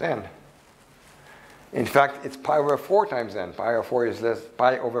is n. In fact, it's pi over 4 times n. Pi over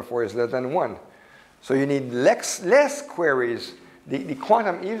 4 is less than 1. So you need less queries. The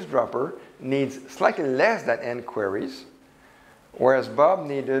quantum eavesdropper needs slightly less than n queries, whereas Bob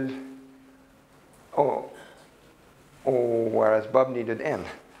needed n,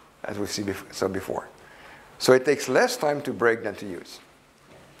 as we saw before. So it takes less time to break than to use.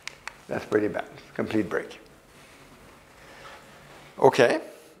 That's pretty bad. Complete break. Okay.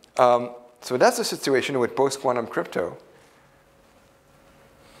 So that's the situation with post-quantum crypto.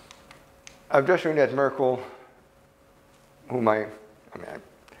 I've just shown you that Merkle, whom I'm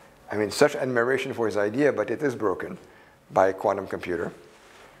in such admiration for his idea, but it is broken by a quantum computer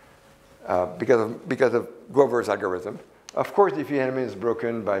because of Grover's algorithm. Of course, Diffie-Hellman is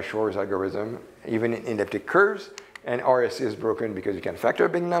broken by Shor's algorithm, even in elliptic curves, and RSA is broken because you can factor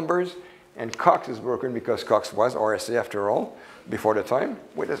big numbers, and Cox is broken because Cox was RSA after all, before the time,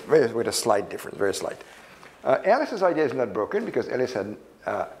 with a slight difference, very slight. Alice's idea is not broken because Alice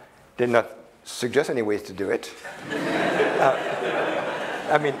did not suggest any ways to do it.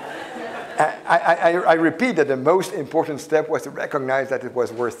 I repeat that the most important step was to recognize that it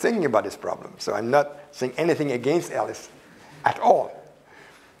was worth thinking about this problem. So I'm not saying anything against Alice at all.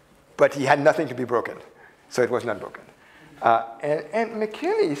 But he had nothing to be broken, so it was not broken. And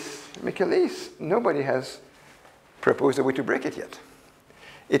Michaelis, nobody has proposed a way to break it yet.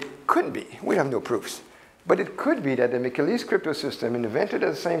 It could be, we have no proofs, but it could be that the Michaelis crypto system, invented at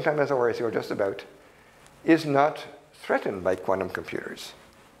the same time as RSA, or just about, is not threatened by quantum computers.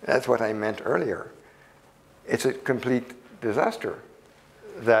 That's what I meant earlier. It's a complete disaster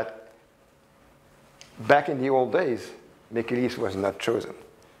that back in the old days, Michaelis was not chosen.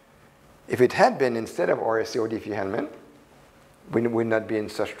 If it had been instead of RSA or Diffie-Hellman, we would not be in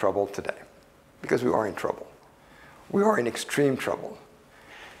such trouble today, because we are in trouble. We are in extreme trouble,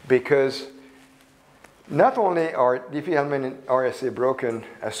 because not only are Diffie-Hellman and RSA broken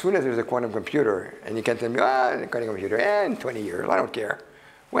as soon as there's a quantum computer, and you can tell me, the quantum computer, in 20 years, I don't care.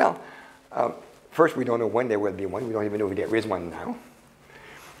 Well, first, we don't know when there will be one. We don't even know if there is one now.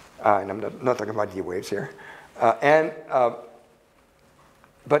 And I'm not talking about D-waves here.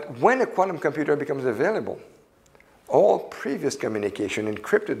 But when a quantum computer becomes available, all previous communication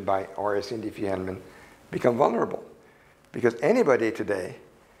encrypted by RSA and Diffie-Hellman become vulnerable. Because anybody today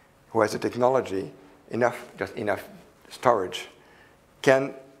who has the technology, just enough storage,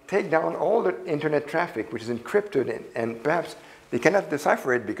 can take down all the internet traffic, which is encrypted, and perhaps they cannot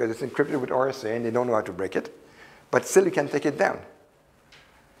decipher it because it's encrypted with RSA and they don't know how to break it, but still you can take it down.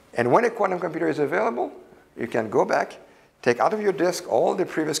 And when a quantum computer is available, you can go back, take out of your disk all the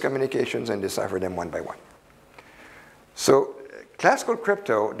previous communications and decipher them one by one. So classical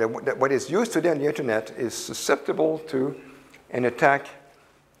crypto, what is used today on the internet, is susceptible to an attack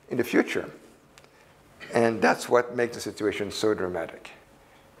in the future. And that's what makes the situation so dramatic,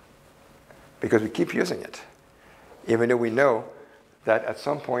 because we keep using it, even though we know that at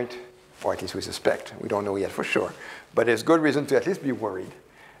some point, or at least we suspect, we don't know yet for sure, but there's good reason to at least be worried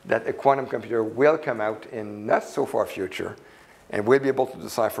that a quantum computer will come out in not so far future and will be able to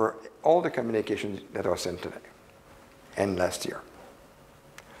decipher all the communications that are sent today and last year.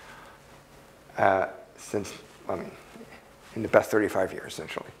 In the past 35 years,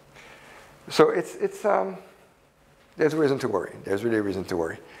 essentially. So there's reason to worry. There's really reason to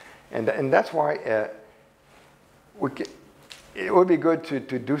worry. And that's why it would be good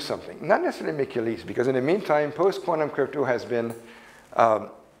to do something. Not necessarily Michaelis, because in the meantime, post-quantum crypto has been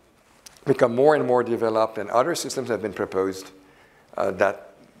become more and more developed, and other systems have been proposed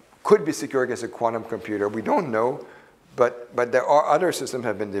that could be secure against a quantum computer. We don't know, but there are other systems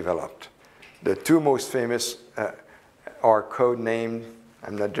have been developed. The two most famous are codenamed,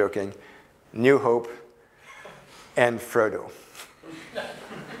 I'm not joking, New Hope and Frodo.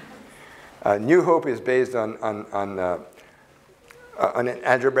 New Hope is based on an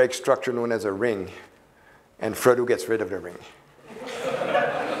algebraic structure known as a ring, and Frodo gets rid of the ring.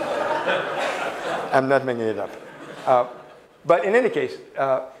 I'm not making it up. But in any case,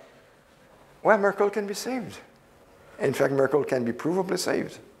 well, Merkle can be saved. In fact, Merkle can be provably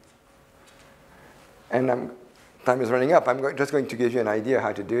saved. And time is running up. I'm just going to give you an idea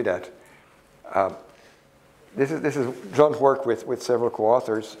how to do that. This is John's work with several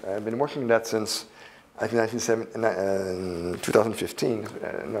co-authors. I've been working on that since, I think, 2015,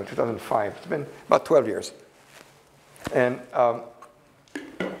 no, 2005. It's been about 12 years. And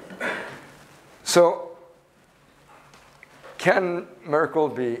so can Merkle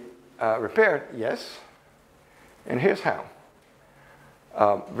be repaired? Yes. And here's how.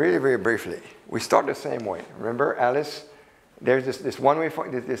 Really, very briefly. We start the same way. Remember, Alice, there's this one-way,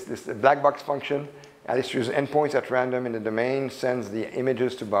 this black box function. Alice chooses endpoints at random in the domain, sends the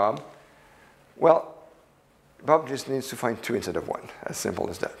images to Bob. Well, Bob just needs to find 2 instead of 1. As simple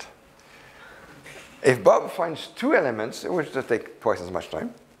as that. If Bob finds 2 elements, it will just take twice as much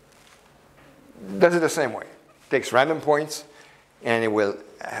time. Does it the same way. Takes random points, and it will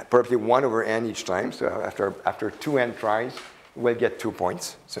probably 1 over n each time. So after 2n tries, we'll get 2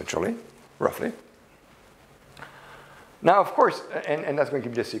 points, essentially, roughly. Now, of course, and that's going to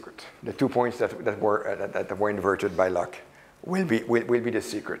be the secret. The 2 points that were inverted by luck will be the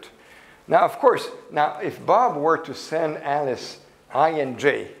secret. Now, of course, if Bob were to send Alice I and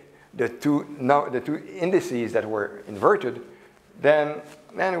j, the two indices that were inverted, then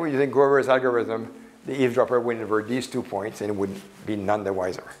we're using Grover's algorithm. The eavesdropper would invert these 2 points, and it would be none the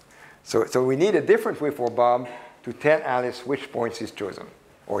wiser. So we need a different way for Bob to tell Alice which points he's chosen.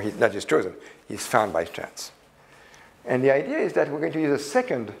 Or he's not just chosen, he's found by chance. And the idea is that we're going to use a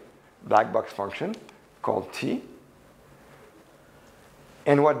second black box function called T.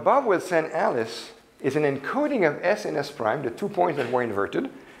 And what Bob will send Alice is an encoding of S and S prime, the 2 points that were inverted.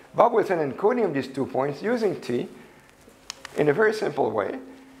 Bob will send an encoding of these 2 points using T in a very simple way.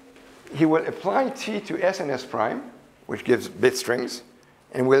 He will apply T to S and S prime, which gives bit strings,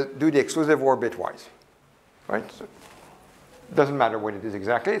 and will do the exclusive OR bitwise. Right? So Doesn't matter what it is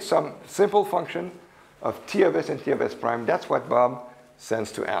exactly. It's some simple function of T of S and T of S prime. That's what Bob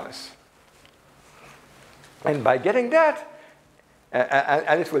sends to Alice. And by getting that,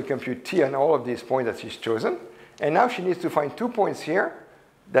 Alice will compute T on all of these points that she's chosen. And now she needs to find 2 points here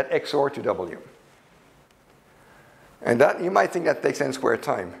that XOR to W. And that, you might think that takes n squared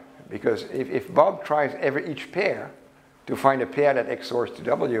time. Because if Bob tries each pair to find a pair that XORs to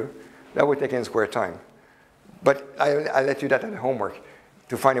W, that would take n squared time. But I'll let you that as homework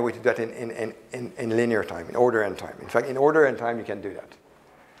to find a way to do that in linear time, in order n time. In fact, in order n time, you can do that.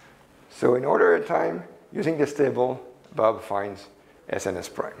 So in order n time, using this table, Bob finds S and S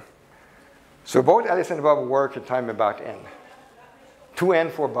prime. So both Alice and Bob work at time about n.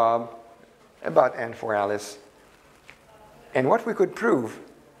 2n for Bob, about n for Alice. And what we could prove,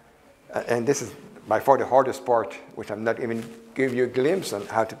 and this is by far the hardest part, which I'm not even giving you a glimpse on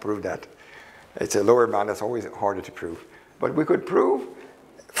how to prove that. It's a lower bound that's always harder to prove. But we could prove,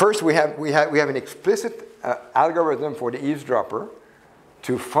 first we have an explicit algorithm for the eavesdropper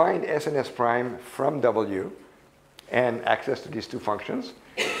to find S and S prime from W and access to these two functions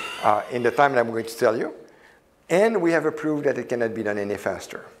in the time that I'm going to tell you. And we have a proof that it cannot be done any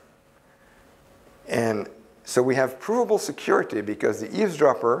faster. And so we have provable security because the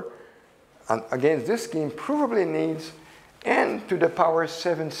eavesdropper against this scheme provably needs n to the power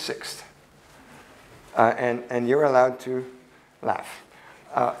 7/6. And you're allowed to laugh.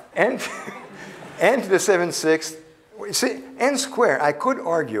 N to the 7/6. See, n squared, I could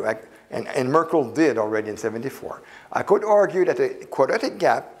argue, and Merkle did already in 74. I could argue that a quadratic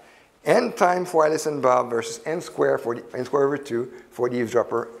gap, n time for Alice and Bob versus n squared over 2 for the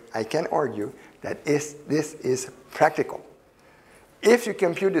eavesdropper, I can argue that this is practical. If you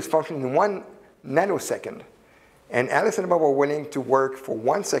compute this function in 1 nanosecond, and Alice and Bob are willing to work for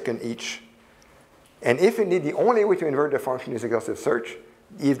 1 second each, and if indeed the only way to invert the function is exhaustive search,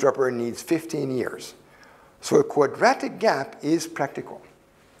 the eavesdropper needs 15 years. So a quadratic gap is practical.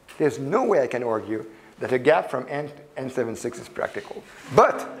 There's no way I can argue that a gap from n7/6 is practical.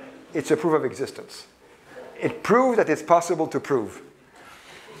 But it's a proof of existence. It proves that it's possible to prove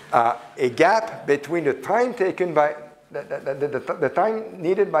a gap between the time taken by the time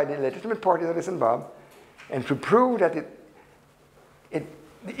needed by the legitimate parties, Alice and Bob, and to prove that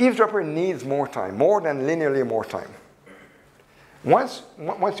the eavesdropper needs more time, more than linearly more time. Once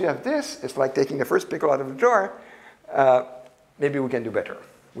you have this, it's like taking the first pickle out of the jar. Maybe we can do better.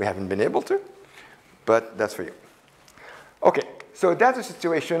 We haven't been able to, but that's for you. OK, so that's the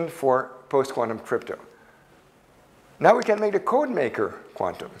situation for post-quantum crypto. Now we can make the code maker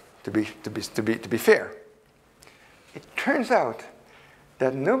quantum, to be fair. It turns out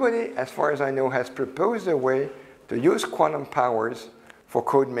that nobody, as far as I know, has proposed a way to use quantum powers for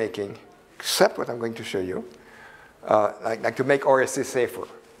code making, except what I'm going to show you, like to make RSA safer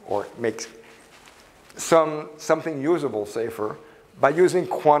or make something usable safer by using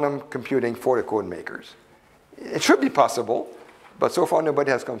quantum computing for the code makers. It should be possible, but so far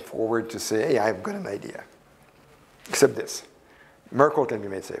nobody has come forward to say, hey, I've got an idea. Except this. Merkle can be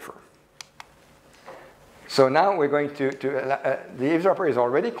made safer. So now we're going to the eavesdropper is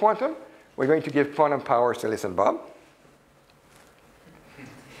already quantum. We're going to give quantum powers to Alice and Bob.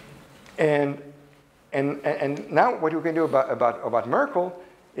 And now what you can do about Merkle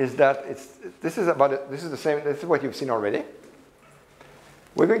is that this is what you've seen already.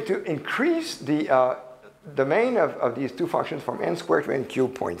 We're going to increase the domain of these two functions from n squared to n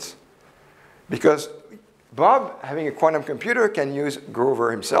cubed points. Because Bob, having a quantum computer, can use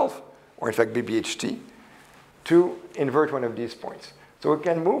Grover himself, or in fact BBHT, to invert one of these points. So it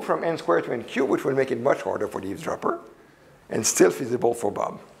can move from n squared to n cubed, which will make it much harder for the eavesdropper, and still feasible for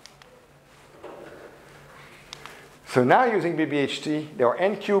Bob. So now using BBHT, there are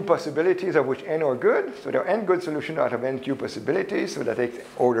n cubed possibilities of which n are good. So there are n good solutions out of n cubed possibilities. So that takes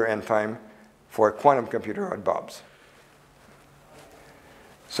order n time for a quantum computer at Bob's.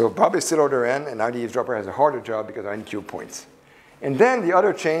 So Bob is still order n, and now the eavesdropper has a harder job because of n cubed points. And then the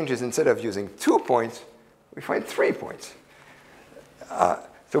other change is instead of using 2 points, we find 3 points.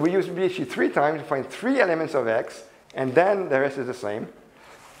 So we use BBHT 3 times to find 3 elements of x, and then the rest is the same.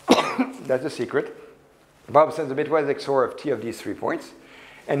 That's the secret. Bob sends a bitwise XOR of t of these 3 points.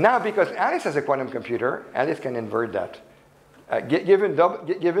 And now, because Alice has a quantum computer, Alice can invert that.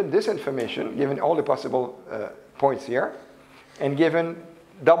 Given this information, given all the possible points here, and given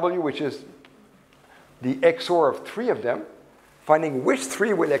W, which is the XOR of 3 of them, finding which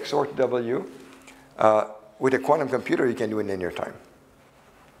 3 will XOR to W, with a quantum computer, you can do in linear time.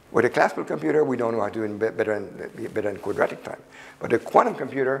 With a classical computer, we don't know how to do it better in quadratic time. But a quantum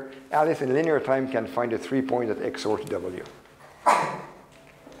computer, Alice in linear time can find the 3 points that XOR to W.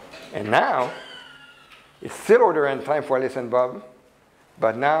 And now, it's still order n time for Alice and Bob,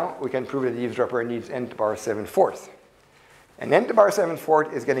 but now we can prove that the eavesdropper needs n to the power 7/4. And n to the power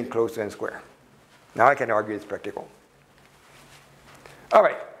 7/4 is getting close to n squared. Now I can argue it's practical. All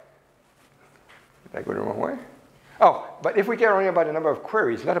right. Did I go the wrong way? Oh, but if we care only about the number of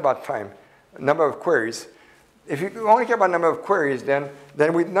queries, not about time, number of queries, if you only care about number of queries, then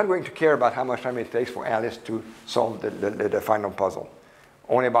we're not going to care about how much time it takes for Alice to solve the final puzzle.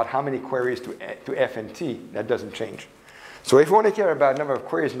 Only about how many queries to F and T. That doesn't change. So if we only care about number of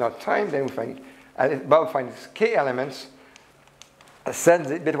queries, not time, then we find Bob finds k elements, sends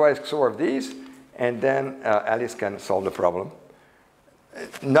the bitwise XOR of these, and then Alice can solve the problem.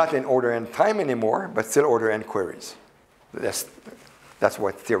 Not in order n time anymore, but still order n queries. That's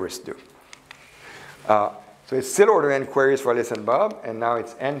what theorists do. So it's still order n queries for Alice and Bob, and now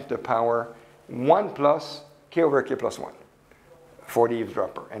it's n to the power 1 plus k over k plus 1 for the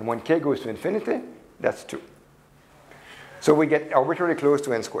eavesdropper. And when k goes to infinity, that's 2. So we get arbitrarily close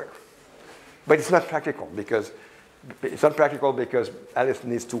to n squared. But it's not practical because Alice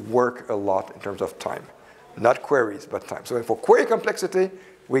needs to work a lot in terms of time. Not queries, but time. So for query complexity,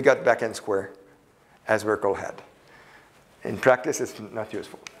 we got back n squared as Merkle had. In practice, it's not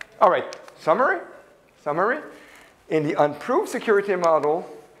useful. All right, summary. In the unproved security model,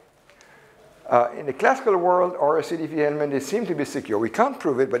 in the classical world or a CDP element, they seem to be secure. We can't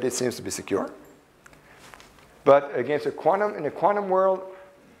prove it, but it seems to be secure. But against in the quantum world,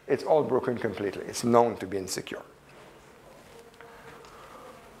 it's all broken completely. It's known to be insecure.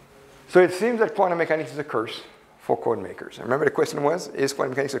 So it seems that quantum mechanics is a curse for code makers. Remember the question was, is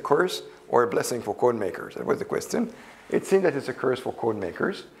quantum mechanics a curse or a blessing for code makers? That was the question. It seems that it's a curse for code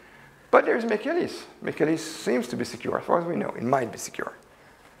makers. But there's Michaelis. Michaelis seems to be secure, as far as we know. It might be secure.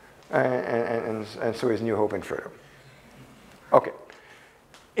 And so is New Hope and Fredo. Okay.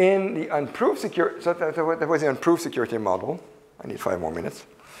 In the unproved security, so that was the unproved security model. I need 5 more minutes.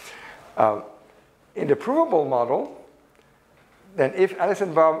 In the provable model, then if Alice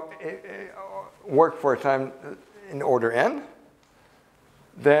and Bob work for a time in order n,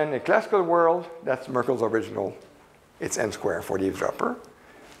 then in the classical world, that's Merkel's original, it's n squared for the eavesdropper.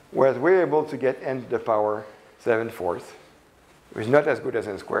 Whereas we're able to get n to the power 7/4, which is not as good as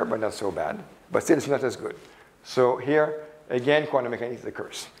n squared, but not so bad. But still, it's not as good. So here, again, quantum mechanics is a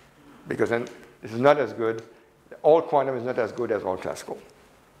curse. Because then this is not as good. All quantum is not as good as all classical.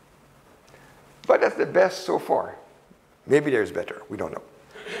 But that's the best so far. Maybe there's better. We don't know.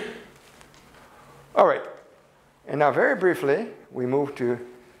 All right. And now very briefly, we move to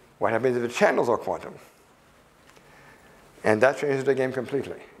what happens if the channels are quantum. And that changes the game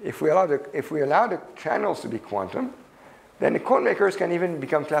completely. If we allow the channels to be quantum, then the code makers can even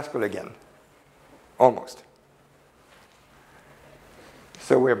become classical again. Almost.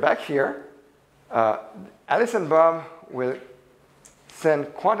 So we're back here. Alice and Bob will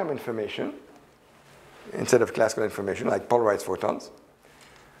send quantum information instead of classical information, like polarized photons.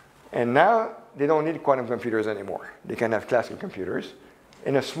 And now they don't need quantum computers anymore. They can have classical computers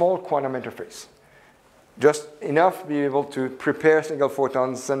in a small quantum interface. Just enough to be able to prepare single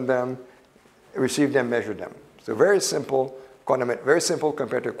photons, send them, receive them, measure them. So very simple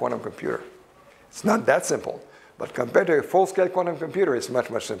compared to a quantum computer. It's not that simple, but compared to a full-scale quantum computer, it's much,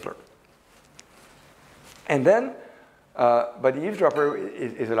 much simpler. And then, but the eavesdropper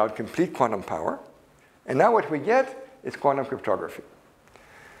is allowed complete quantum power. And now what we get is quantum cryptography.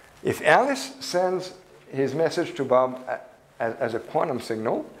 If Alice sends his message to Bob as a quantum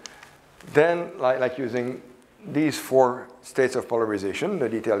signal, then like using these 4 states of polarization, the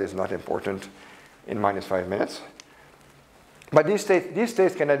detail is not important in -5 minutes. But these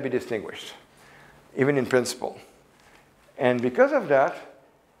states cannot be distinguished, even in principle. And because of that,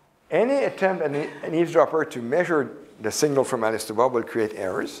 any attempt at an eavesdropper to measure the signal from Alice to Bob will create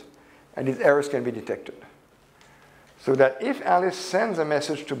errors, and these errors can be detected. So that if Alice sends a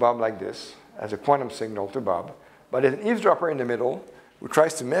message to Bob like this, as a quantum signal to Bob, but there's an eavesdropper in the middle who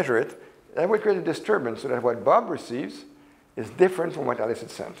tries to measure it, that will create a disturbance so that what Bob receives is different from what Alice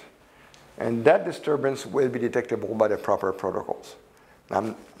had sent. And that disturbance will be detectable by the proper protocols. Now, I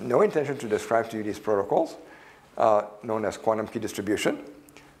have no intention to describe to you these protocols, known as quantum key distribution,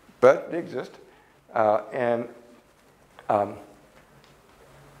 but they exist. And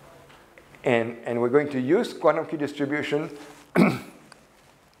we're going to use quantum key distribution.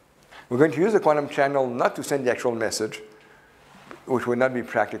 We're going to use the quantum channel not to send the actual message, which would not be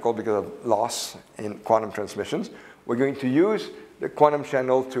practical because of loss in quantum transmissions. We're going to use the quantum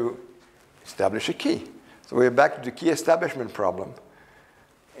channel to establish a key. So we're back to the key establishment problem.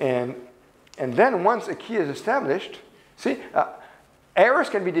 And then once a key is established, See, errors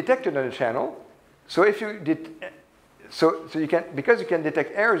can be detected on a channel. So if you because you can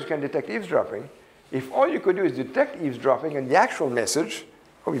detect errors, you can detect eavesdropping. If all you could do is detect eavesdropping and the actual message,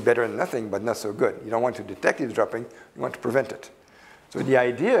 would be better than nothing, but not so good. You don't want to detect eavesdropping, you want to prevent it. So the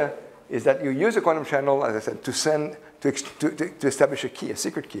idea is that you use a quantum channel, as I said, to establish a key, a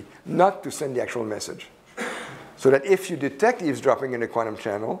secret key, not to send the actual message. So that if you detect eavesdropping in a quantum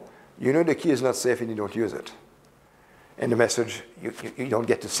channel, you know the key is not safe and you don't use it. And the message, you don't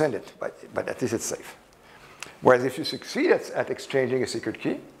get to send it, but at least it's safe. Whereas if you succeed at exchanging a secret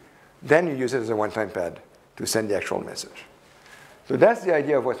key, then you use it as a one-time pad to send the actual message. So that's the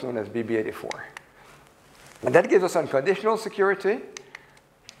idea of what's known as BB84. And that gives us unconditional security,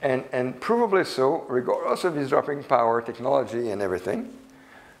 and provably so, regardless of eavesdropping power, technology, and everything.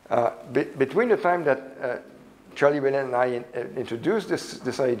 Between the time that Charlie Bennett and I introduced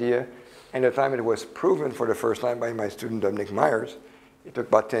this idea and the time it was proven for the first time by my student Dominic Myers, it took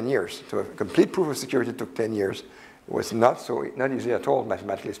about 10 years. So a complete proof of security took 10 years. It was not easy at all,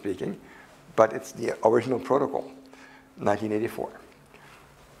 mathematically speaking, but it's the original protocol, 1984.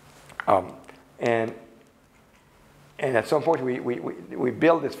 And at some point, we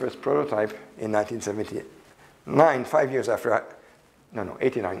built this first prototype in 1979, 5 years after,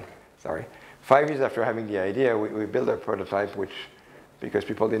 89, sorry. 5 years after having the idea, we built a prototype which, because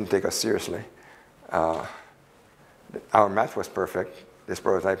people didn't take us seriously, our math was perfect. This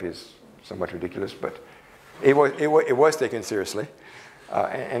prototype is somewhat ridiculous, but it was taken seriously.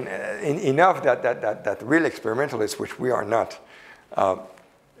 And enough that real experimentalists, which we are not,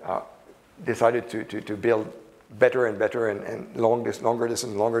 decided to build better and better and longer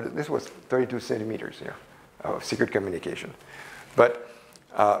distance. This was 32 centimeters here of secret communication. But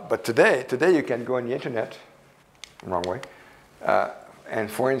today you can go on the internet, wrong way, and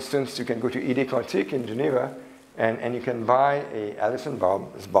for instance, you can go to ID Quantique in Geneva, and you can buy a Alice and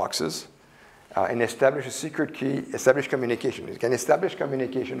Bob's boxes and establish a secret key, establish communication. You can establish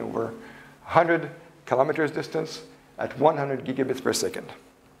communication over 100 kilometers distance at 100 gigabits per second.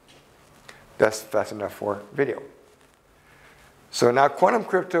 That's fast enough for video. So now quantum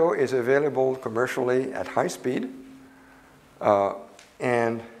crypto is available commercially at high speed,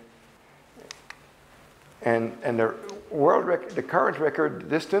 and the current record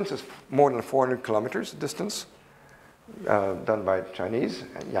distance is more than 400 kilometers distance, done by Chinese,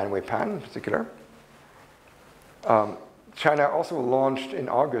 Yanwei Pan in particular. China also launched in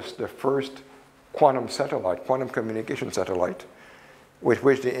August the first quantum satellite, quantum communication satellite, with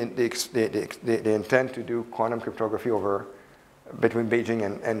which they intend to do quantum cryptography between Beijing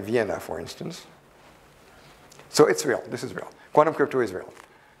and Vienna, for instance. So it's real. This is real. Quantum crypto is real.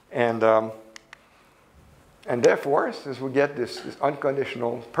 And therefore, since we get this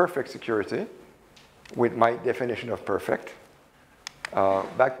unconditional perfect security, with my definition of perfect,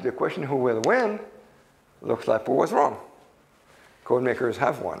 back to the question who will win, looks like I was wrong. Code makers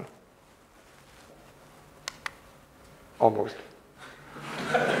have won. Almost.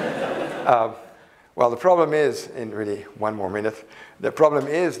 Well, the problem is, in really one more minute, the problem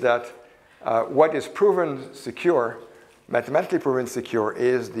is that what is proven secure, mathematically proven secure,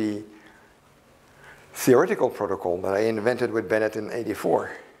 is the theoretical protocol that I invented with Bennett in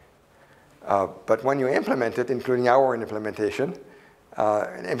 '84. But when you implement it, including our implementation,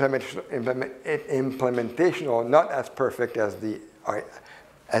 implementation are not as perfect as the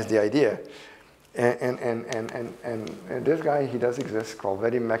idea. And this guy, he does exist, called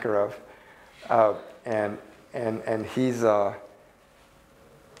Vadim Makarov, and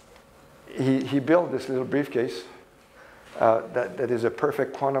he built this little briefcase that is a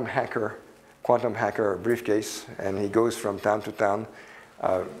perfect quantum hacker briefcase, and he goes from town to town,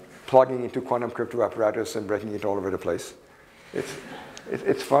 plugging into quantum crypto apparatus and breaking it all over the place.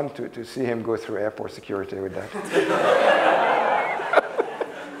 It's fun to see him go through airport security with that.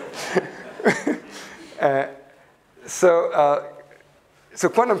 So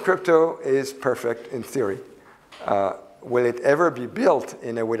quantum crypto is perfect in theory. Will it ever be built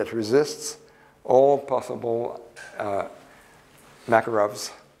in a way that resists all possible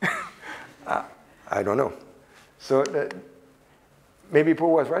Makarovs? I don't know. So maybe Poe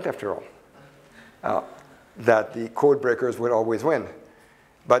was right after all, that the code breakers would always win.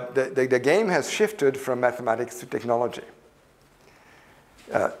 But the game has shifted from mathematics to technology.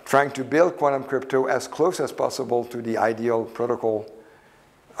 Trying to build quantum crypto as close as possible to the ideal protocol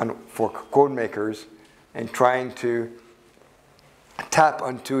for code makers, and trying to tap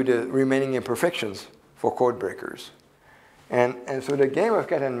onto the remaining imperfections for code breakers. And so the game of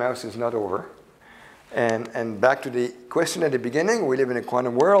cat and mouse is not over. And back to the question at the beginning, we live in a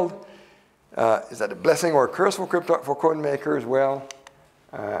quantum world. Is that a blessing or a curse for code makers? Well,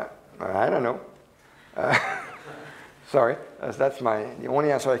 I don't know. Sorry, that's the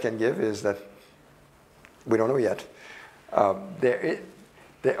only answer I can give is that we don't know yet.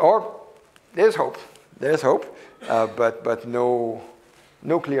 There's hope, but no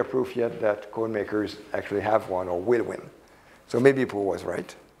clear proof yet that code makers actually have one or will win. So maybe Paul was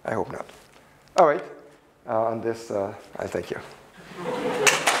right. I hope not. All right, on this, I thank you.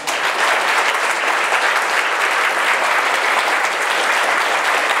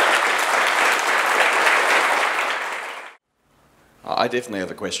 I definitely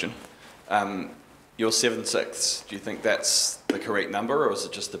have a question. Your 7/6, do you think that's the correct number, or is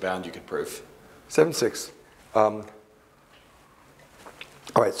it just the bound you could prove? 7/6. All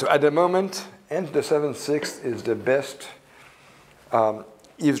right, so at the moment, n to the 7/6 is the best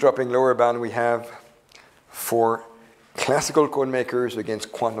eavesdropping lower bound we have for classical code makers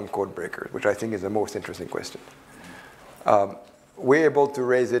against quantum code breakers, which I think is the most interesting question. We're able to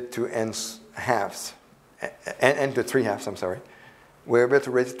raise it to n halves, n to 3 halves, I'm sorry. We're able to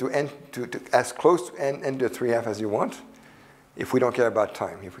raise it to n to as close to n to 3 halves as you want if we don't care about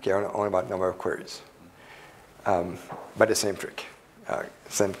time, if we care only about number of queries. But the same trick,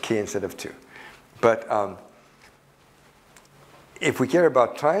 send k instead of 2. But if we care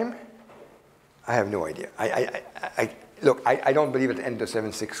about time, I have no idea. Look, I don't believe that n to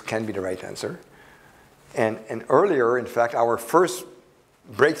 7/6 can be the right answer. And earlier, in fact, our first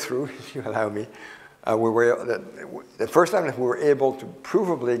breakthrough, if you allow me, the first time that we were able to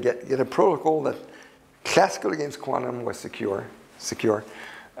provably get a protocol that classical against quantum was secure,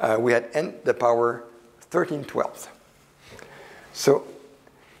 we had n to the power 13/12. So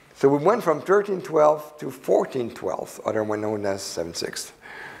we went from 13/12 to 14/12, otherwise known as 7/6.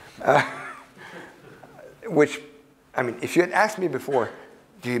 Which, I mean, if you had asked me before,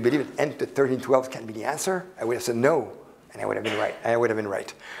 do you believe that n to 13/12 can be the answer? I would have said no, and I would have been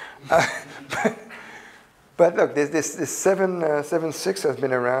right. But look, this 7/6 has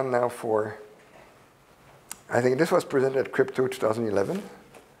been around now for, I think this was presented at Crypto 2011.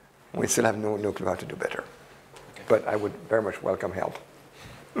 We still have no clue how to do better. Okay. But I would very much welcome help.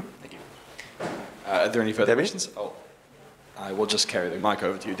 Thank you. Are there any further questions? Oh, I will just carry the mic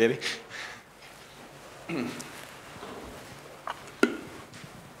over to you, Debbie.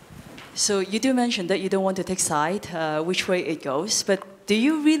 So you do mention that you don't want to take side which way it goes, but do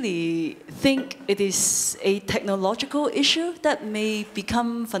you really think it is a technological issue that may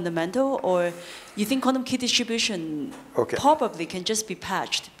become fundamental, or you think quantum key distribution probably can just be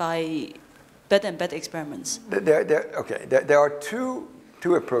patched by better and better experiments? There are two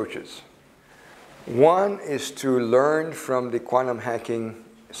approaches. One is to learn from the quantum hacking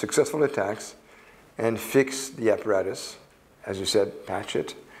successful attacks and fix the apparatus, as you said, patch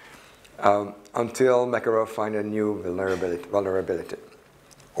it, until Makarov finds a new vulnerability,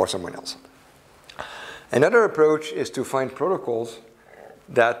 or someone else. Another approach is to find protocols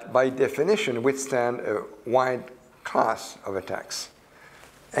that, by definition, withstand a wide class of attacks.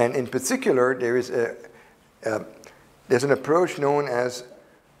 And in particular, there's an approach known as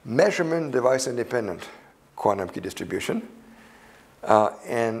measurement device independent quantum key distribution.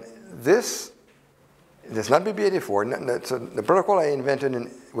 And this does not BB84. So the protocol I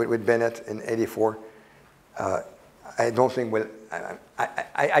invented with Bennett in '84, I don't think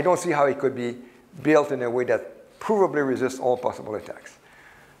I don't see how it could be built in a way that provably resists all possible attacks.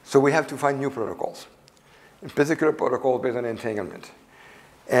 So we have to find new protocols, in particular protocols based on entanglement.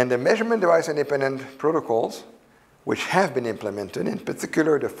 And the measurement device independent protocols, which have been implemented, in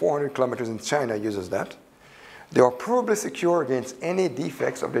particular the 400 kilometers in China uses that, they are provably secure against any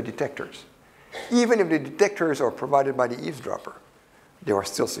defects of the detectors. Even if the detectors are provided by the eavesdropper, they are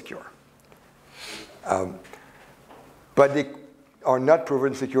still secure. But they are not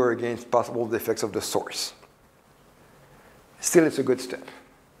proven secure against possible defects of the source. Still, it's a good step.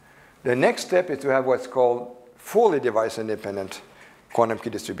 The next step is to have what's called fully device-independent quantum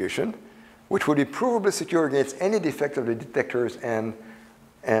key distribution, which would be provably secure against any defect of the detectors and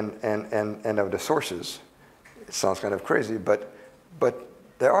of the sources. It sounds kind of crazy, but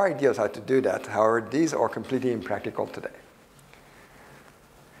there are ideas how to do that. However, these are completely impractical today.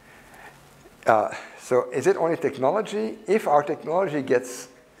 So is it only technology? If our technology gets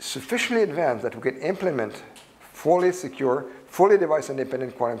sufficiently advanced that we can implement fully secure, fully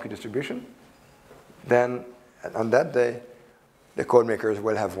device-independent quantum key distribution, then on that day, the code makers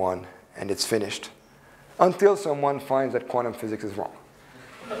will have won, and it's finished, until someone finds that quantum physics is wrong.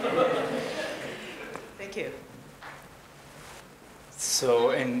 Thank you.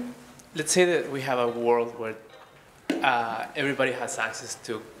 So, let's say that we have a world where everybody has access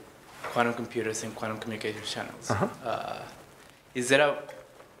to quantum computers and quantum communication channels. Is there a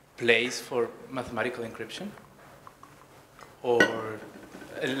place for mathematical encryption, or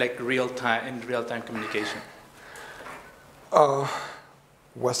like real-time communication?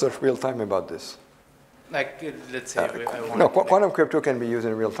 What's the real time about this? Like, let's say I want. No, quantum crypto can be used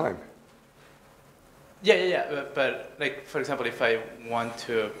in real time. Yeah. But like, for example, if I want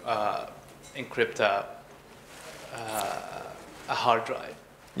to encrypt a hard drive.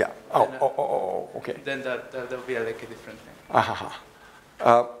 Yeah. Okay. Then that would be like a different thing.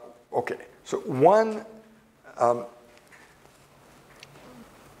 Okay. So one,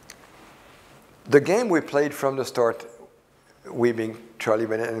 the game we played from the start, we being Charlie,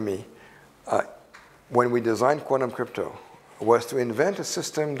 Bennett, and me, when we designed quantum crypto, was to invent a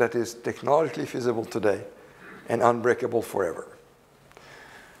system that is technologically feasible today and unbreakable forever.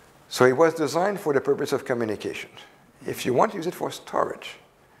 So it was designed for the purpose of communication. If you want to use it for storage,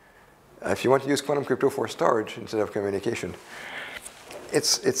 if you want to use quantum crypto for storage instead of communication,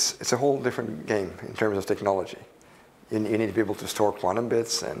 it's a whole different game in terms of technology. You need to be able to store quantum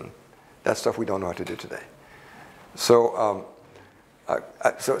bits, and that stuff we don't know how to do today. So,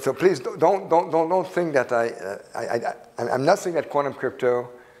 so please don't think that I'm not saying that quantum crypto,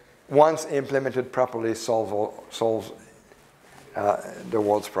 once implemented properly, solves the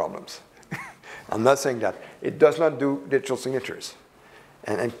world's problems. I'm not saying that. It does not do digital signatures.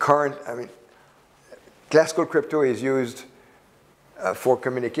 And classical crypto is used for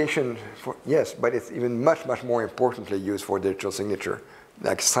communication, yes, but it's even much more importantly used for digital signature,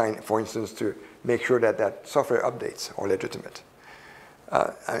 like sign, for instance, to make sure that software updates are legitimate.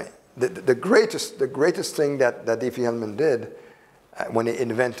 The greatest thing that Diffie-Hellman did when he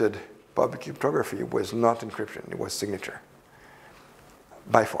invented public cryptography was not encryption, it was signature,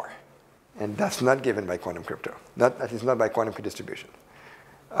 by far. And that's not given by quantum crypto. That is not by quantum key distribution.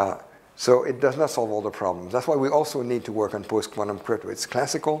 So it does not solve all the problems. That's why we also need to work on post-quantum crypto. It's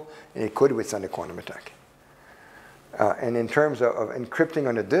classical, and it could withstand a quantum attack. And in terms of encrypting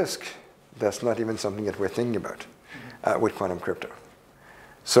on a disk, that's not even something that we're thinking about with quantum crypto.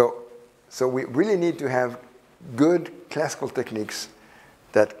 So we really need to have good classical techniques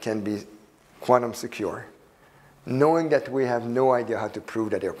that can be quantum secure, knowing that we have no idea how to prove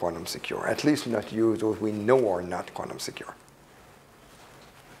that they're quantum secure, at least not use those we know are not quantum secure.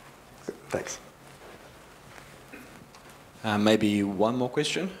 Thanks. Maybe one more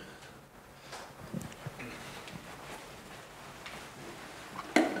question?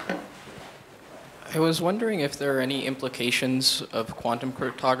 I was wondering if there are any implications of quantum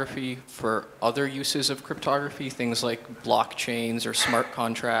cryptography for other uses of cryptography, things like blockchains or smart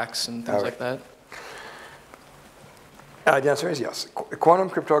contracts and things like that? The answer is yes. Quantum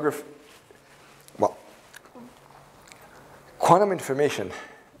cryptography, well, quantum information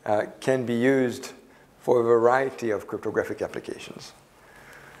can be used for a variety of cryptographic applications.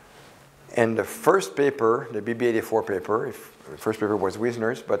 And the first paper, the BB84 paper, the first paper was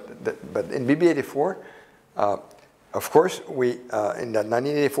Wisner's, but in BB84, of course, in that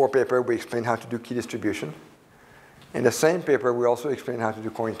 1984 paper, we explained how to do key distribution. In the same paper, we also explained how to do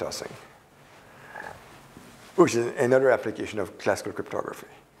coin tossing, which is another application of classical cryptography.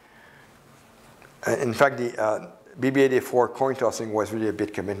 In fact, the BB84 coin tossing was really a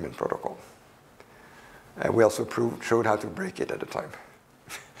bit commitment protocol. We also showed how to break it at the time.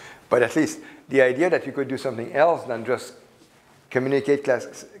 But at least the idea that you could do something else than just communicate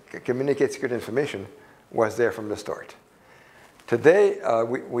secret information was there from the start. Today,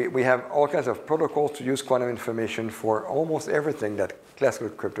 we have all kinds of protocols to use quantum information for almost everything that classical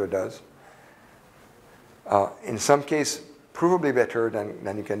crypto does. In some case, provably better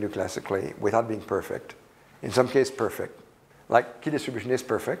than you can do classically without being perfect. In some case, perfect. Like key distribution is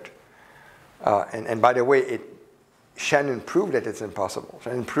perfect. And by the way, Shannon proved that it's impossible.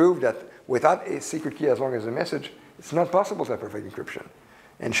 Shannon proved that without a secret key as long as a message, it's not possible to have perfect encryption.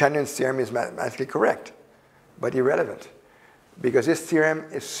 And Shannon's theorem is mathematically correct, but irrelevant. Because this theorem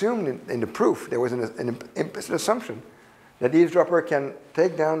assumed in the proof, there was an implicit assumption that the eavesdropper can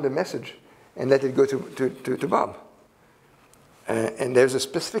take down the message and let it go to Bob. And there's a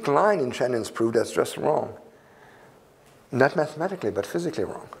specific line in Shannon's proof that's just wrong. Not mathematically, but physically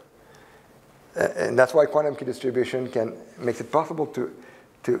wrong. And that's why quantum key distribution makes it possible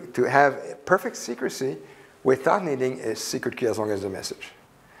to have perfect secrecy without needing a secret key as long as the message.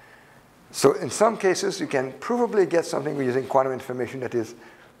 So in some cases, you can provably get something using quantum information that is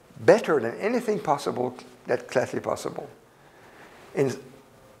better than anything possible that's classically possible. And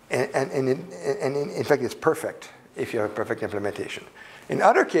in fact, it's perfect if you have a perfect implementation. In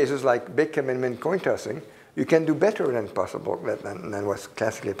other cases, like big commitment coin tossing, you can do better than possible, than was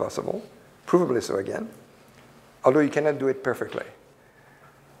classically possible, provably so again, although you cannot do it perfectly.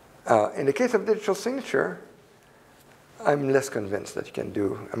 In the case of digital signature, I'm less convinced that you can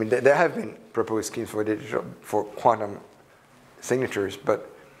do. I mean, there have been proposed schemes for quantum signatures, but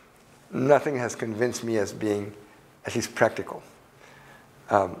nothing has convinced me as being at least practical.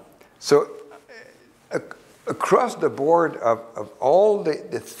 Across the board of all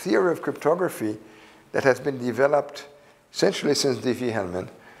the theory of cryptography that has been developed essentially since Diffie-Hellman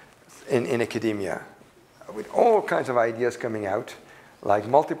in academia, with all kinds of ideas coming out, like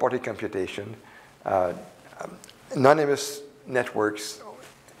multi-party computation, anonymous networks.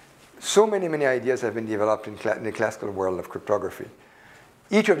 So many ideas have been developed in the classical world of cryptography.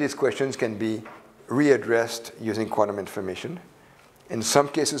 Each of these questions can be readdressed using quantum information. In some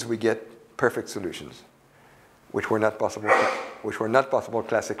cases, we get perfect solutions, which were not possible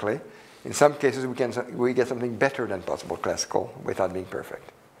classically. In some cases, we get something better than possible classical without being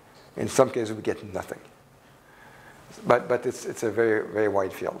perfect. In some cases, we get nothing. But it's a very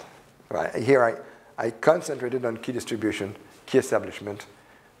wide field. Here, I concentrated on key distribution, key establishment,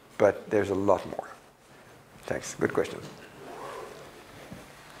 but there's a lot more. Thanks. Good question.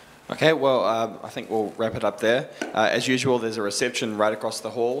 Okay, well, I think we'll wrap it up there. As usual, there's a reception right across the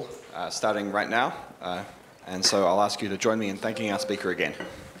hall, starting right now. And so I'll ask you to join me in thanking our speaker again.